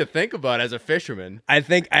funny to think about as a fisherman. I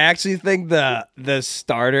actually think the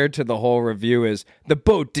starter to the whole review is the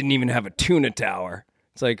boat didn't even have a tuna tower.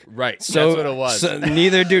 It's like, right. So, that's what it was. So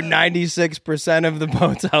neither do 96% of the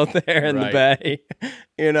boats out there in the bay,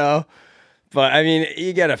 you know. But I mean,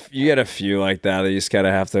 you get a few like that you just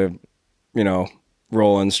gotta have to,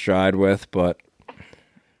 roll in stride with. But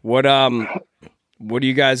what do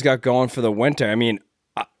you guys got going for the winter? I mean,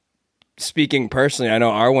 speaking personally, I know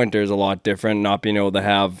our winter is a lot different. Not being able to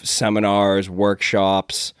have seminars,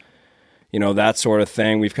 workshops, that sort of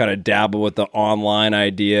thing. We've kind of dabbled with the online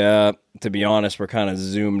idea. To be honest, we're kind of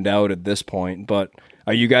zoomed out at this point. But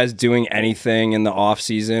are you guys doing anything in the off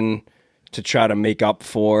season to try to make up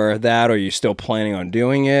for that? Or are you still planning on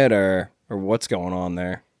doing it, or what's going on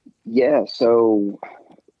there? Yeah. So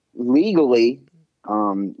legally,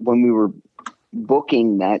 when we were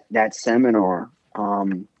booking that seminar,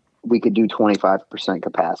 we could do 25%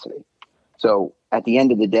 capacity. So at the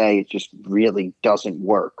end of the day, it just really doesn't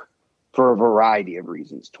work. for a variety of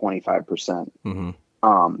reasons, 25%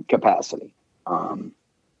 capacity.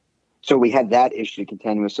 So we had that issue to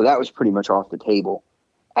contend with. So that was pretty much off the table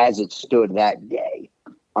as it stood that day.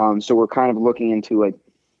 So we're kind of looking into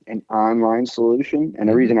an online solution. And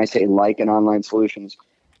the reason I say like an online solution is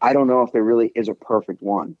I don't know if there really is a perfect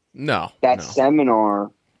one. No.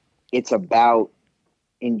 Seminar, it's about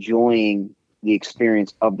enjoying the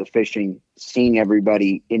experience of the fishing, seeing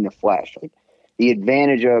everybody in the flesh. Like, the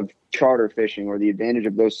advantage of charter fishing or the advantage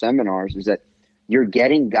of those seminars is that you're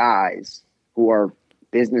getting guys who are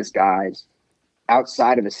business guys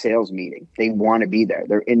outside of a sales meeting. They want to be there.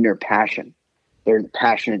 They're in their passion. They're in the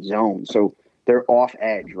passionate zone. So they're off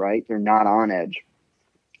edge, right? They're not on edge.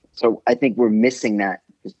 So I think we're missing that,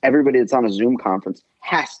 because everybody that's on a Zoom conference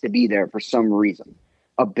has to be there for some reason,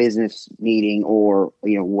 a business meeting or,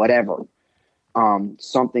 whatever,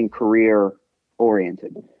 something career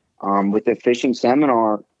oriented. With the fishing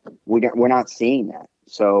seminar, we're not seeing that.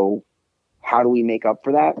 So how do we make up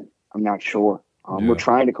for that? I'm not sure. We're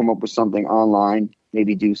trying to come up with something online,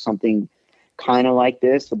 maybe do something kind of like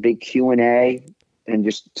this, a big Q&A and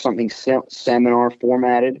just something seminar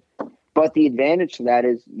formatted. But the advantage to that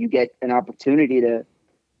is you get an opportunity to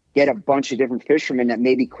get a bunch of different fishermen that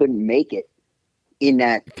maybe couldn't make it in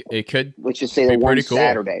that. It could, let's just say, the one cool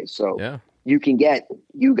Saturday. So you can get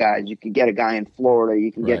you can get a guy in Florida.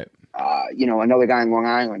 You can get, another guy in Long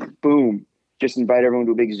Island. Boom. Just invite everyone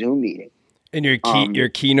to a big Zoom meeting. And your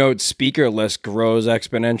keynote speaker list grows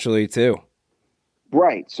exponentially too.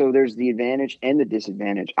 Right. So there's the advantage and the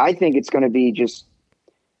disadvantage. I think it's going to be just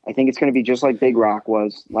like Big Rock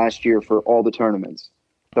was last year for all the tournaments.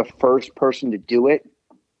 The first person to do it,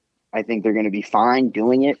 I think they're going to be fine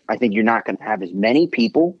doing it. I think you're not going to have as many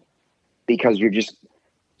people because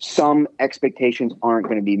some expectations aren't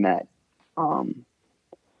going to be met.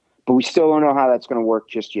 But we still don't know how that's going to work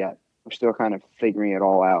just yet. We're still kind of figuring it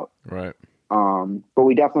all out. Right. But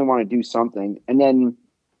we definitely want to do something. And then,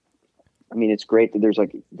 it's great that there's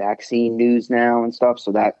like vaccine news now and stuff.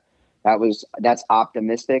 So that's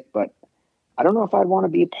optimistic, but I don't know if I'd want to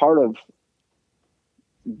be a part of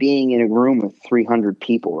being in a room with 300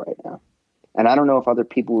 people right now. And I don't know if other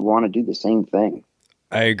people would want to do the same thing.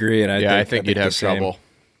 I agree. And I think you'd have trouble.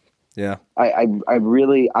 Yeah. I'm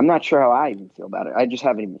not sure how I even feel about it. I just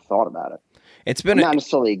haven't even thought about it. I'm not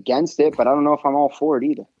necessarily against it, but I don't know if I'm all for it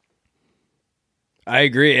either. I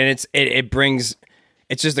agree. And it's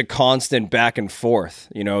just a constant back and forth.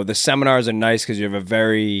 The seminars are nice because you have a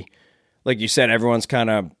very, like you said, everyone's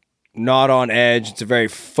kind of not on edge. It's a very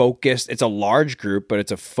focused, it's a large group, but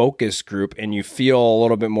it's a focused group, and you feel a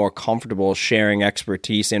little bit more comfortable sharing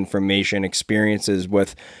expertise, information, experiences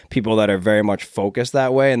with people that are very much focused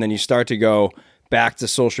that way. And then you start to go back to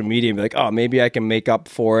social media and be like, oh, maybe I can make up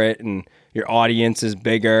for it. And your audience is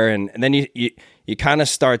bigger. And then you kind of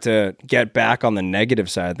start to get back on the negative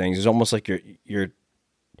side of things. It's almost like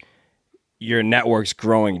your network's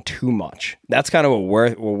growing too much. That's kind of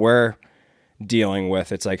what we're dealing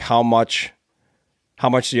with. It's like how much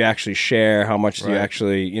do you actually share? How much do you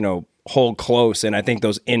actually, hold close? And I think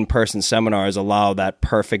those in-person seminars allow that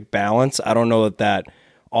perfect balance. I don't know that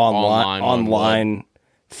online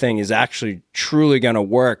thing is actually truly going to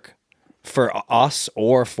work for us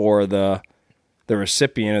or for the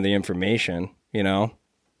recipient of the information,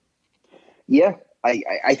 Yeah,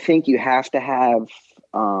 I think you have to have,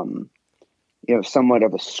 somewhat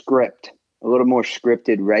of a script, a little more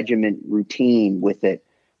scripted regiment routine with it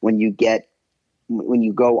when you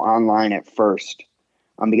go online at first.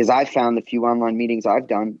 Because I found the few online meetings I've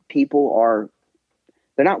done, people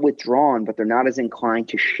they're not withdrawn, but they're not as inclined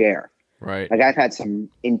to share. Right. Like I've had some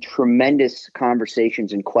tremendous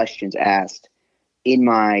conversations and questions asked in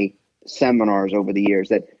my seminars over the years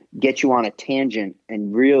that get you on a tangent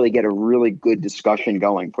and really get a really good discussion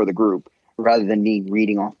going for the group, rather than me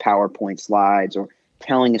reading off PowerPoint slides or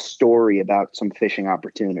telling a story about some fishing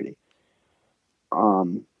opportunity.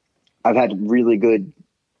 I've had really good,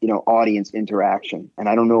 audience interaction, and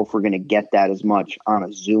I don't know if we're going to get that as much on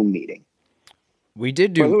a Zoom meeting. We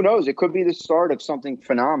did but who knows? It could be the start of something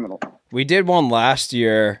phenomenal. We did one last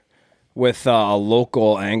year with a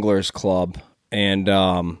local anglers club, and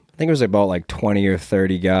I think it was about like 20 or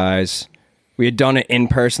 30 guys. We had done it in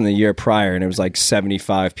person the year prior, and it was like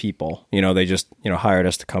 75 people. They just hired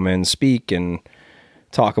us to come in, speak, and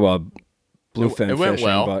talk about bluefin it went fishing.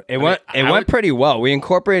 well. But it went pretty well. We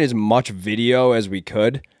incorporated as much video as we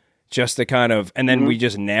could, just to kind of, and then we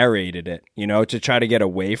just narrated it, to try to get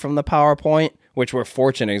away from the PowerPoint, which we're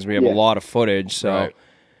fortunate because we have a lot of footage. So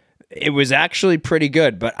it was actually pretty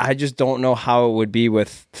good, but I just don't know how it would be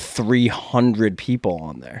with 300 people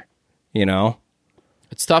on there,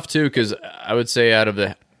 It's tough too, because I would say out of the,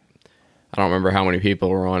 I don't remember how many people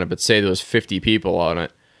were on it, but say there was 50 people on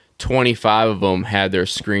it, 25 of them had their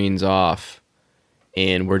screens off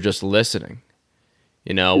and were just listening.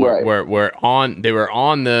 You know, Right. they were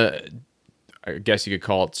on the, I guess you could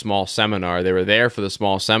call it small seminar. They were there for the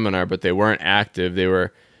small seminar, but they weren't active. They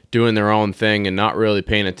were doing their own thing and not really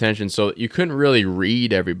paying attention. So you couldn't really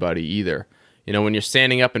read everybody either. You know, when you're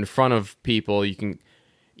standing up in front of people, you can,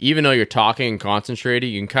 even though you're talking and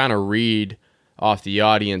concentrating, you can kind of read off the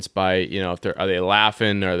audience by, you know, if are they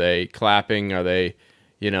laughing, are they clapping, are they,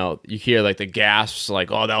 you know, you hear like the gasps,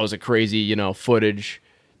 like, oh, that was a crazy, you know, footage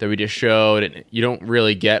that we just showed. And you don't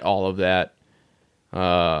really get all of that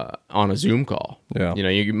on a Zoom call. Yeah. You know,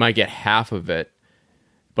 you might get half of it,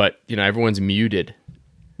 but, you know, everyone's muted.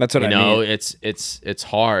 That's what I mean. It's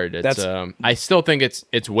hard. I still think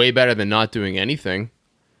it's way better than not doing anything.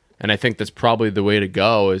 And I think that's probably the way to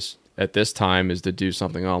go is at this time is to do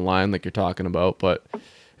something online like you're talking about. But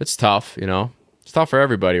it's tough, you know. It's tough for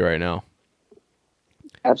everybody right now.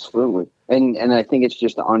 Absolutely. And I think it's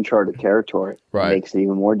just the uncharted territory. Right. It makes it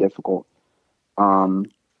even more difficult. I'm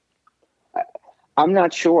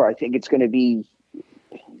not sure. I think it's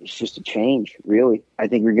just a change, really. I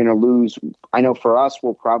think we're going to lose. I know for us,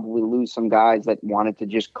 we'll probably lose some guys that wanted to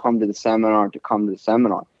just come to the seminar.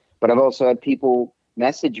 But I've also had people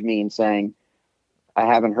message me and saying, I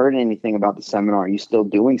haven't heard anything about the seminar. Are you still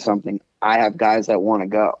doing something? I have guys that want to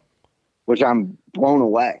go, which I'm blown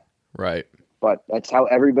away. Right. But that's how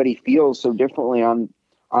everybody feels so differently on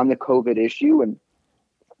the COVID issue. And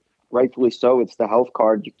rightfully so. It's the health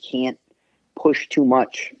card. You can't push too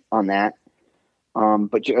much on that.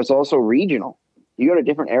 But it's also regional. You go to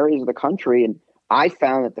different areas of the country, and I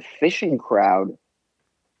found that the fishing crowd,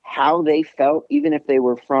 how they felt, even if they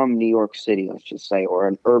were from New York City, let's just say, or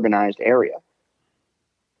an urbanized area,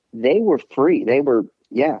 they were free. They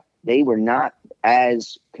were not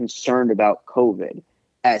as concerned about COVID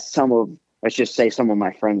as let's just say some of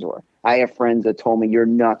my friends were. I have friends that told me, you're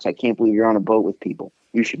nuts. I can't believe you're on a boat with people.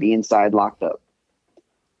 You should be inside locked up.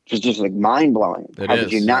 Just like mind blowing. How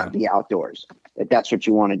could you not be outdoors? If that's what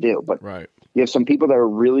you want to do. But right. You have some people that are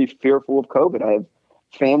really fearful of COVID. I have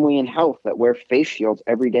family in health that wear face shields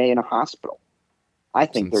every day in a hospital. I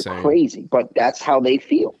think they're crazy, but that's how they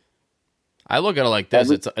feel. I look at it like this.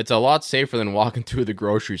 It's a lot safer than walking through the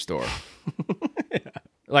grocery store. Yeah.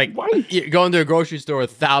 Like going to a grocery store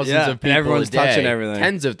with thousands of people everyone's a day, touching everything.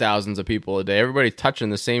 Tens of thousands of people a day. Everybody's touching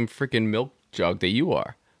the same freaking milk jug that you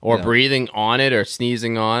are. Or breathing on it or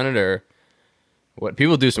sneezing on it or what.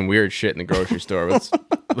 People do some weird shit in the grocery store.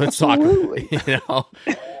 Let's talk, you know.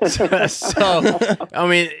 So I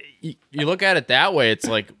mean, you look at it that way, it's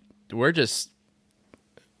like we're just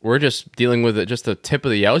dealing with it, just the tip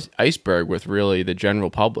of the iceberg with really the general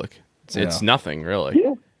public. It's nothing really.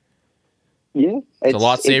 Yeah. It's a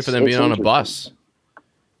lot safer than being on a bus,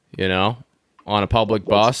 you know, on a public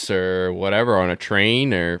bus or whatever, on a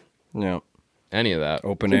train or any of that.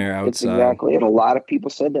 Open air outside. Exactly. And a lot of people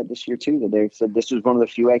said that this year too, that they said this was one of the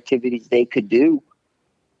few activities they could do.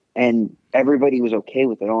 And everybody was okay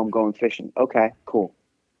with it. Oh, I'm going fishing. Okay, cool.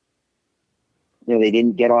 You know, they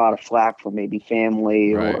didn't get a lot of flack from maybe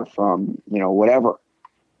family or from, you know, whatever.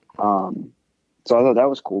 So I thought that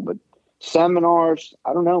was cool. But seminars,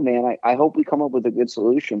 I don't know, man. I hope we come up with a good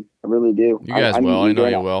solution. I really do. You guys will. I know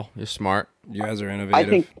you will. You're smart. You guys are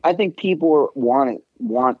innovative. I think people want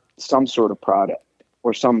some sort of product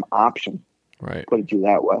or some option. Right. Put it to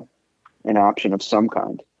that way. An option of some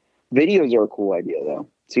kind. Videos are a cool idea, though.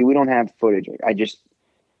 See, we don't have footage. I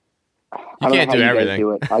can't do everything.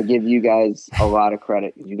 Do it. I give you guys a lot of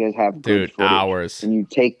credit. You guys have good footage, hours, and you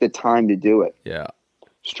take the time to do it. Yeah,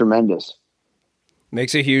 it's tremendous.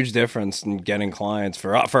 Makes a huge difference in getting clients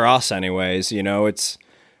for us, anyways. You know,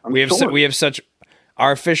 we have such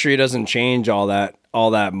our fishery doesn't change all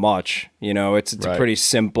that much. You know, it's a pretty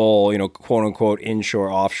simple, you know, quote unquote inshore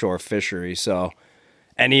offshore fishery. So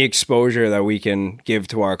any exposure that we can give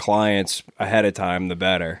to our clients ahead of time, the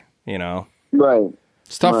better. You know, right.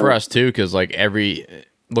 It's tough for us too, because like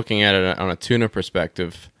looking at it on a tuna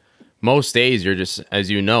perspective, most days you're just,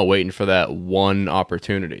 as you know, waiting for that one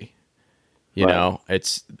opportunity. You know,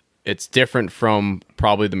 it's different from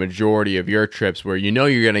probably the majority of your trips where you know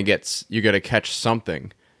you're gonna catch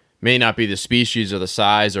something. May not be the species or the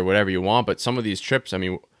size or whatever you want, but some of these trips, I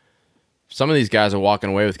mean, some of these guys are walking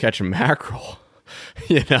away with catching mackerel.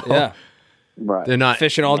 You know, right? They're not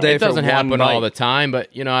fishing all day. It doesn't for happen one all the time,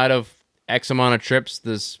 but you know, out of X amount of trips,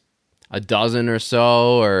 there's a dozen or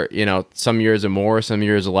so, or you know, some years are more, some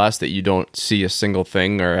years are less, that you don't see a single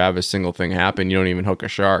thing or have a single thing happen. You don't even hook a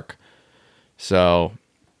shark. So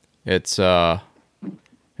it's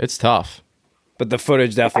It's tough. But the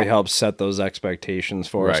footage definitely helps set those expectations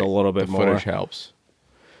for us a little bit more. The footage helps.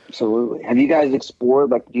 Absolutely. Have you guys explored,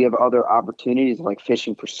 like, do you have other opportunities like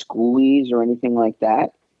fishing for schoolies or anything like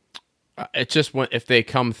that? It's just if they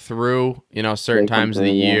come through, certain times of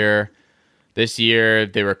the year. This year,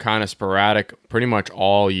 they were kind of sporadic pretty much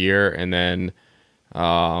all year. And then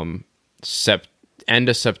end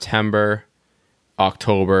of September,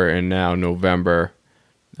 October, and now November,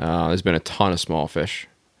 there's been a ton of small fish.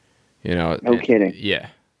 No kidding. Yeah.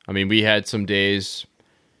 I mean, we had some days.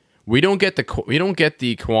 We don't get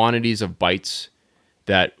the quantities of bites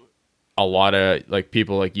that a lot of like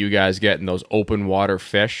people like you guys get in those open water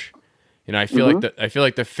fish. I feel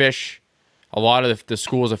like the fish, a lot of the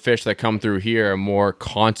schools of fish that come through here are more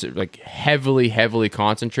heavily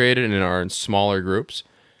concentrated and are in smaller groups.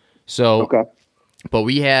 So, but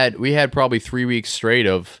we had probably 3 weeks straight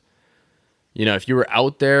of, if you were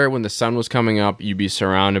out there when the sun was coming up, you'd be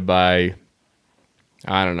surrounded by,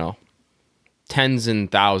 I don't know, tens and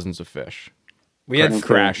thousands of fish. We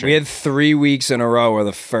had 3 weeks in a row where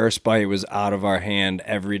the first bite was out of our hand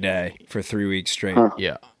every day for 3 weeks straight.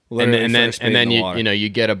 Yeah. And then you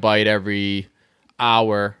get a bite every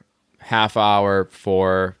hour, half hour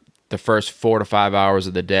for the first 4 to 5 hours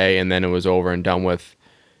of the day, and then it was over and done with.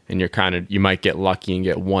 And you might get lucky and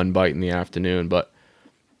get one bite in the afternoon, but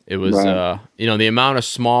it was the amount of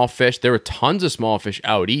small fish. There were tons of small fish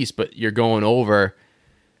out east, but you're going over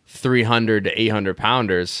 300 to 800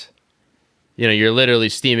 pounders. You're literally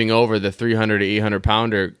steaming over the 300 to 800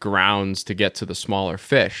 pounder grounds to get to the smaller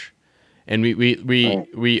fish. And we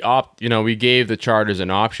gave the charters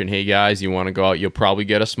an option. Hey guys, you want to go out? You'll probably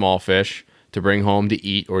get a small fish to bring home to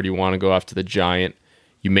eat, or do you want to go after the giant?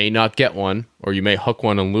 You may not get one, or you may hook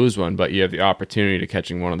one and lose one, but you have the opportunity to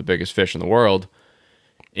catching one of the biggest fish in the world.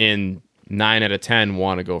 And 9 out of 10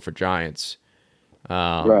 want to go for giants.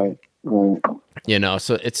 Right. So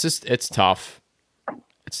it's tough.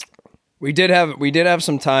 We did have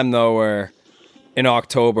some time though where in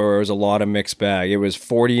October, it was a lot of mixed bag. It was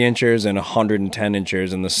 40 inches and 110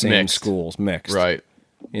 inches in the same schools, mixed. Right.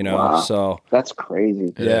 So. That's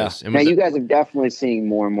crazy. Yeah. Now, you guys are definitely seeing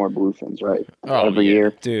more and more bluefins, right? Every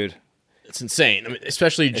year. Dude. It's insane. I mean,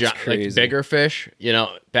 especially bigger fish.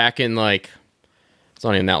 Back in it's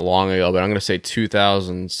not even that long ago, but I'm going to say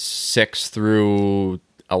 2006 through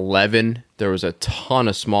 11, there was a ton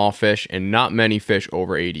of small fish and not many fish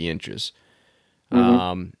over 80 inches.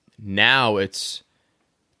 Now it's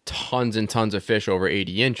tons and tons of fish over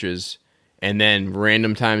 80 inches, and then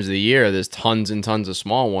random times of the year, there's tons and tons of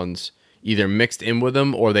small ones either mixed in with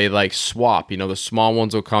them or they swap. The small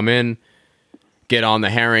ones will come in, get on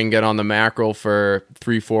the herring, get on the mackerel for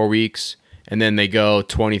 3-4 weeks, and then they go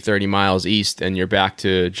 20-30 miles east, and you're back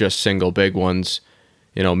to just single big ones,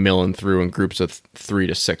 milling through in groups of 3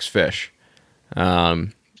 to 6 fish.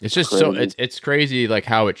 It's just crazy. It's crazy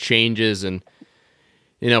how it changes. And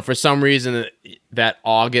for some reason, that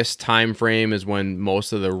August time frame is when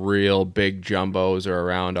most of the real big jumbos are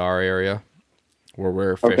around our area where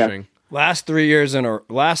we're fishing. Last 4 years in a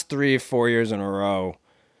row,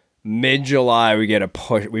 mid-July we get a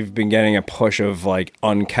push. We've been getting a push of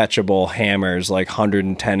uncatchable hammers,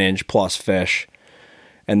 110-inch plus fish.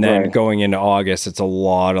 And then going into August, it's a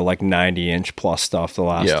lot of 90-inch plus stuff the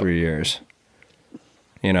last 3 years.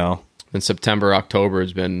 And September, October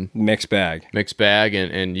has been mixed bag,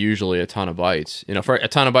 and usually a ton of bites. For a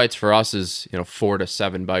ton of bites for us is 4 to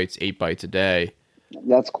 7 bites, 8 bites a day.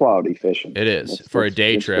 That's quality fishing. It is for a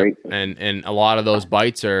day trip, and a lot of those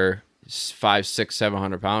bites are 500, 600,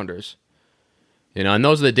 700 pounders. And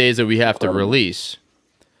those are the days that we have to release.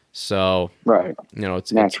 So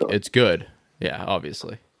it's good. Yeah,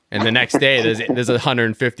 obviously. And the next day there's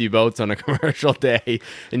 150 boats on a commercial day,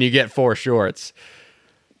 and you get 4 shorts.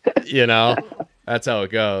 That's how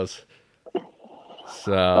it goes.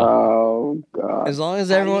 So, oh god! As long as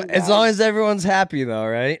everyone's happy, though,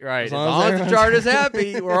 right? Right. As long as the charter's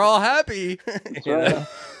happy, we're all happy.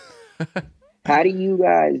 How do you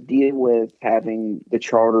guys deal with having the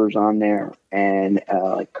charters on there and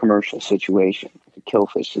commercial situation, the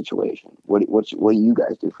killfish situation? What do you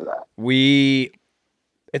guys do for that?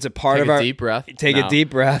 It's a part of our deep breath. A deep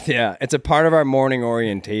breath. Yeah, it's a part of our morning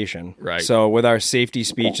orientation. Right. So with our safety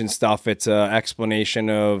speech and stuff, it's an explanation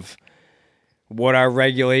of what our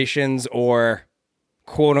regulations or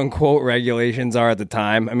quote unquote regulations are at the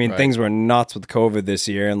time. I mean, things were nuts with COVID this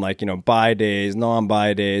year, and buy days,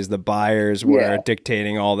 non-buy days. The buyers were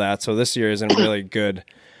dictating all that. So this year isn't really good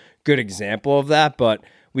example of that, but.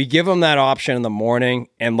 We give them that option in the morning,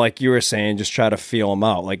 and like you were saying, just try to feel them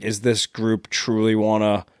out. Is this group truly want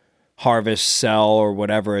to harvest, sell, or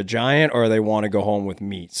whatever a giant, or they want to go home with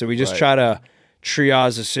meat. So we just try to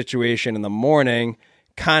triage the situation in the morning,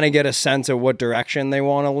 kind of get a sense of what direction they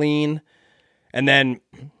want to lean. And then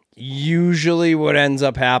usually what ends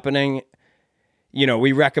up happening,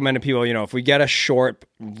 we recommend to people, if we get a short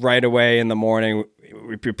right away in the morning,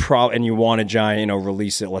 and you want a giant,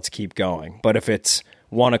 release it, let's keep going. But if it's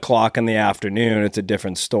 1 o'clock in the afternoon, it's a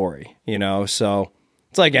different story, so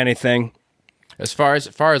it's like anything. As far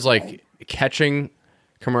as like catching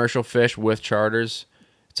commercial fish with charters,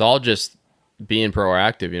 it's all just being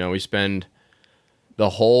proactive. We spend the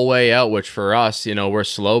whole way out, which for us, we're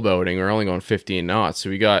slow boating. We're only going 15 knots. So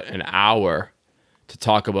we got an hour to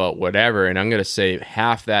talk about whatever. And I'm going to say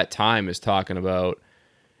half that time is talking about,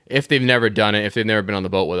 if they've never done it, if they've never been on the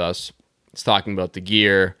boat with us, it's talking about the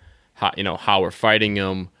gear, how we're fighting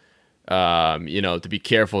them, to be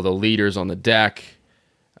careful of the leaders on the deck,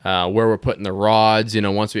 where we're putting the rods,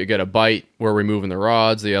 once we get a bite, where we're moving the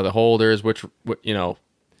rods, the other holders,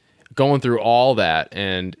 going through all that.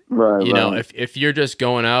 And, if you're just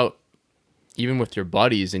going out, even with your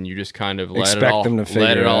buddies, and you just kind of let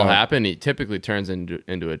it all happen, it typically turns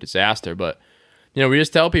into a disaster. But, we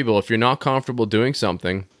just tell people, if you're not comfortable doing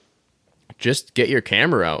something, just get your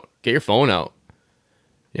camera out, get your phone out.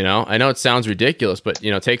 I know it sounds ridiculous, but,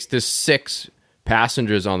 it takes this 6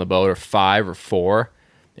 passengers on the boat, or 5 or 4,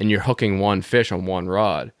 and you're hooking one fish on one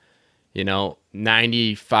rod.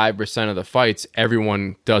 95% of the fights,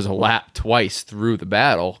 everyone does a lap twice through the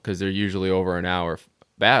battle, because they're usually over an hour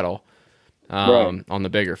battle, on the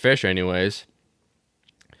bigger fish anyways.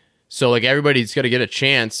 So like, everybody's got to get a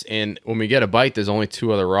chance, and when we get a bite, there's only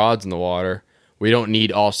 2 other rods in the water. We don't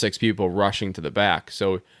need all 6 people rushing to the back.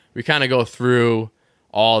 So we kind of go through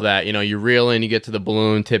all that. You reel in, you get to the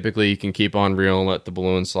balloon. Typically, you can keep on reeling, let the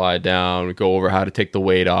balloon slide down. We go over how to take the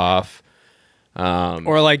weight off.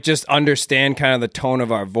 Or like, just understand kind of the tone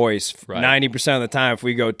of our voice. Right. 90% of the time, if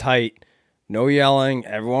we go tight, no yelling,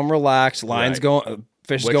 everyone relax, lines going,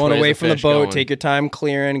 fish Which going way's away the from the fish boat, going? take your time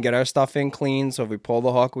clearing, get our stuff in clean. So if we pull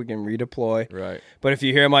the hook, we can redeploy. Right. But if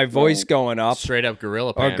you hear my voice going up, Straight up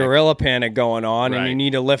gorilla panic. or gorilla panic going on, and you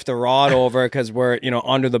need to lift the rod over because we're,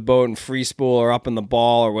 under the boat and free spool or up in the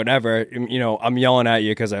ball or whatever, I'm yelling at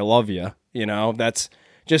you because I love you. That's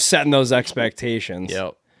just setting those expectations.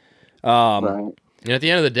 Yep. Right. And at the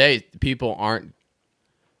end of the day, people aren't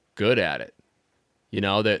good at it.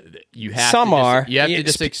 That you have Some to just, are. You have to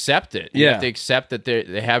just accept it. You have to accept that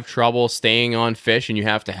they have trouble staying on fish, and you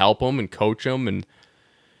have to help them and coach them. And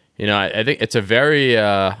I think it's a very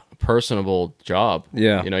personable job.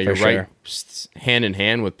 Yeah, you're right, hand in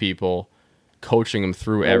hand with people, coaching them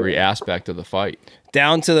through every aspect of the fight.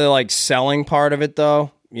 Down to the selling part of it,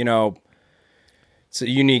 though. It's a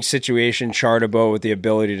unique situation, charter boat with the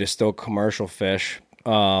ability to still commercial fish.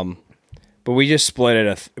 But we just split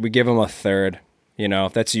it. We give them a third.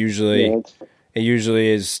 That's usually, it usually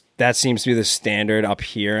is, that seems to be the standard up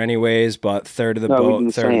here anyways, but third of the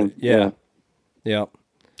boat, third. Yeah.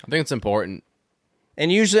 I think it's important.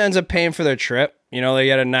 And usually ends up paying for their trip. They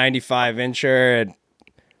get a 95 incher at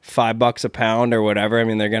 $5 a pound or whatever. I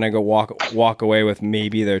mean, they're going to go walk away with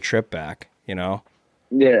maybe their trip back, Yeah.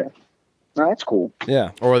 No, that's cool.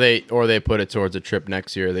 Yeah. Or they put it towards a trip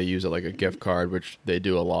next year. They use it like a gift card, which they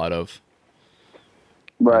do a lot of.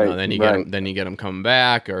 Right. Then you get them coming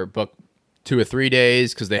back, or book 2 or 3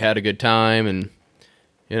 days because they had a good time, and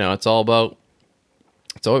it's all about.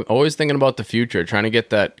 It's always thinking about the future, trying to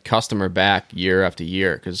get that customer back year after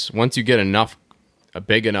year. Because once you get a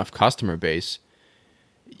big enough customer base,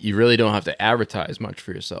 you really don't have to advertise much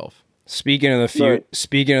for yourself. Speaking of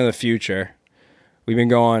the future, we've been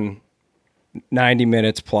going 90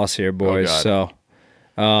 minutes plus here, boys. So,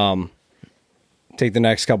 take the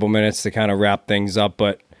next couple minutes to kind of wrap things up.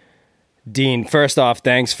 But Deane, first off,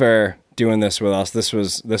 thanks for doing this with us. This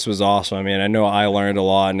was awesome. I mean, I know I learned a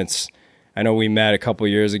lot, and I know we met a couple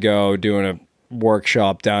years ago doing a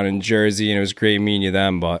workshop down in Jersey, and it was great meeting you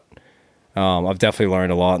then. But I've definitely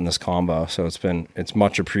learned a lot in this combo, so it's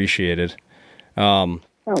much appreciated. Oh,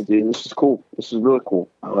 dude, this is cool. This is really cool.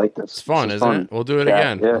 I like this. It's fun, isn't it? We'll do it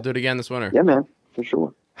again. Yeah. We'll do it again this winter. Yeah, man, for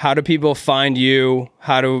sure. How do people find you?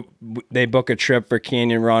 How do they book a trip for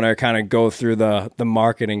Canyon Runner? Kind of go through the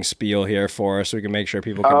marketing spiel here for us so we can make sure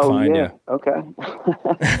people can find you. Okay.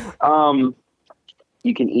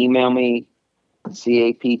 You can email me,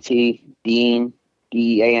 CAPT, Deane,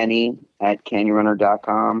 DEANE,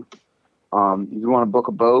 @canyonrunner.com. If you want to book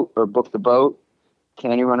a boat or book the boat,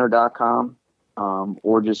 canyonrunner.com,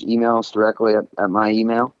 or just email us directly at my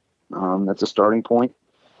email. That's a starting point.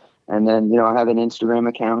 And then, I have an Instagram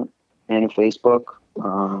account and a Facebook.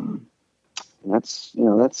 And that's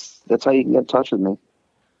how you can get in touch with me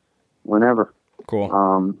whenever.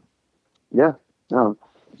 Cool. Yeah. No,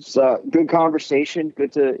 it's a good conversation.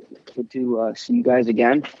 Good to see you guys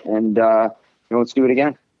again. And, let's do it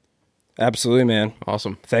again. Absolutely, man.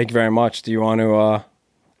 Awesome. Thank you very much. Do you want to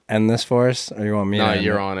end this for us, or you want me to end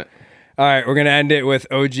you're it? on it. All right, we're going to end it with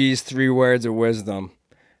OG's 3 words of wisdom.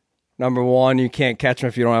 Number 1, you can't catch them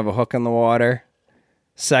if you don't have a hook in the water.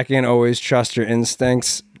 2nd, always trust your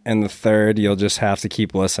instincts. And the 3rd, you'll just have to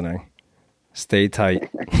keep listening. Stay tight.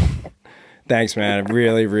 Thanks, man. I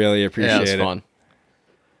really, really appreciate it. Yeah, it was fun.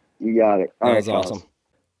 You got it. That was awesome.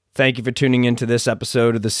 Thank you for tuning into this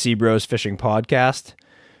episode of the Seabros Fishing Podcast.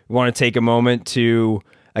 We want to take a moment to,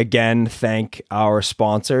 again, thank our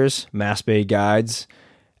sponsors, Mass Bay Guides,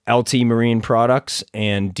 LT Marine Products,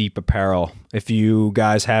 and Deep Apparel. If you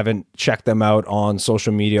guys haven't checked them out on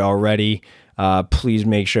social media already, please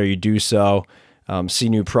make sure you do so. See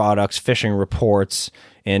new products, fishing reports,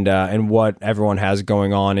 and what everyone has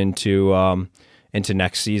going on into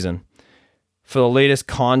next season. For the latest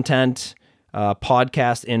content,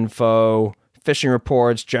 podcast info, fishing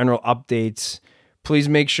reports, general updates, please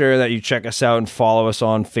make sure that you check us out and follow us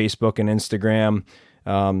on Facebook and Instagram.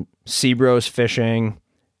 Seabros Fishing,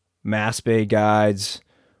 Mass Bay Guides,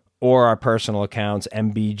 or our personal accounts,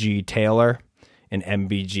 MBG Taylor and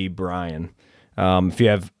MBG Brian. If you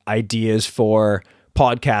have ideas for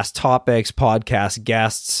podcast topics, podcast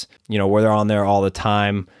guests, we're on there all the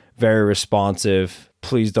time, very responsive.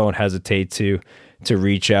 Please don't hesitate to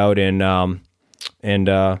reach out and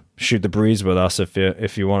shoot the breeze with us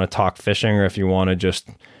if you want to talk fishing or if you want to just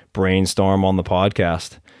brainstorm on the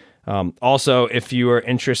podcast. Also, if you are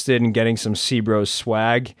interested in getting some Seabros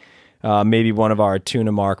swag, maybe one of our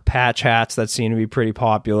tuna mark patch hats that seem to be pretty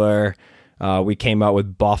popular. We came out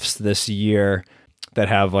with buffs this year that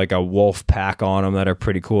have like a wolf pack on them that are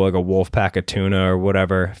pretty cool, like a wolf pack of tuna or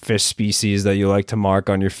whatever fish species that you like to mark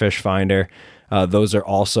on your fish finder. Those are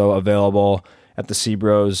also available at the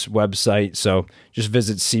Seabros website. So just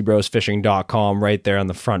visit seabrosfishing.com. Right there on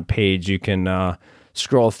the front page, you can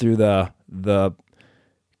scroll through the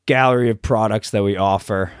gallery of products that we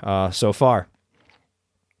offer so far.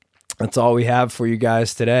 That's all we have for you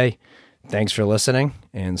guys today. Thanks for listening,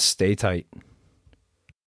 and stay tight.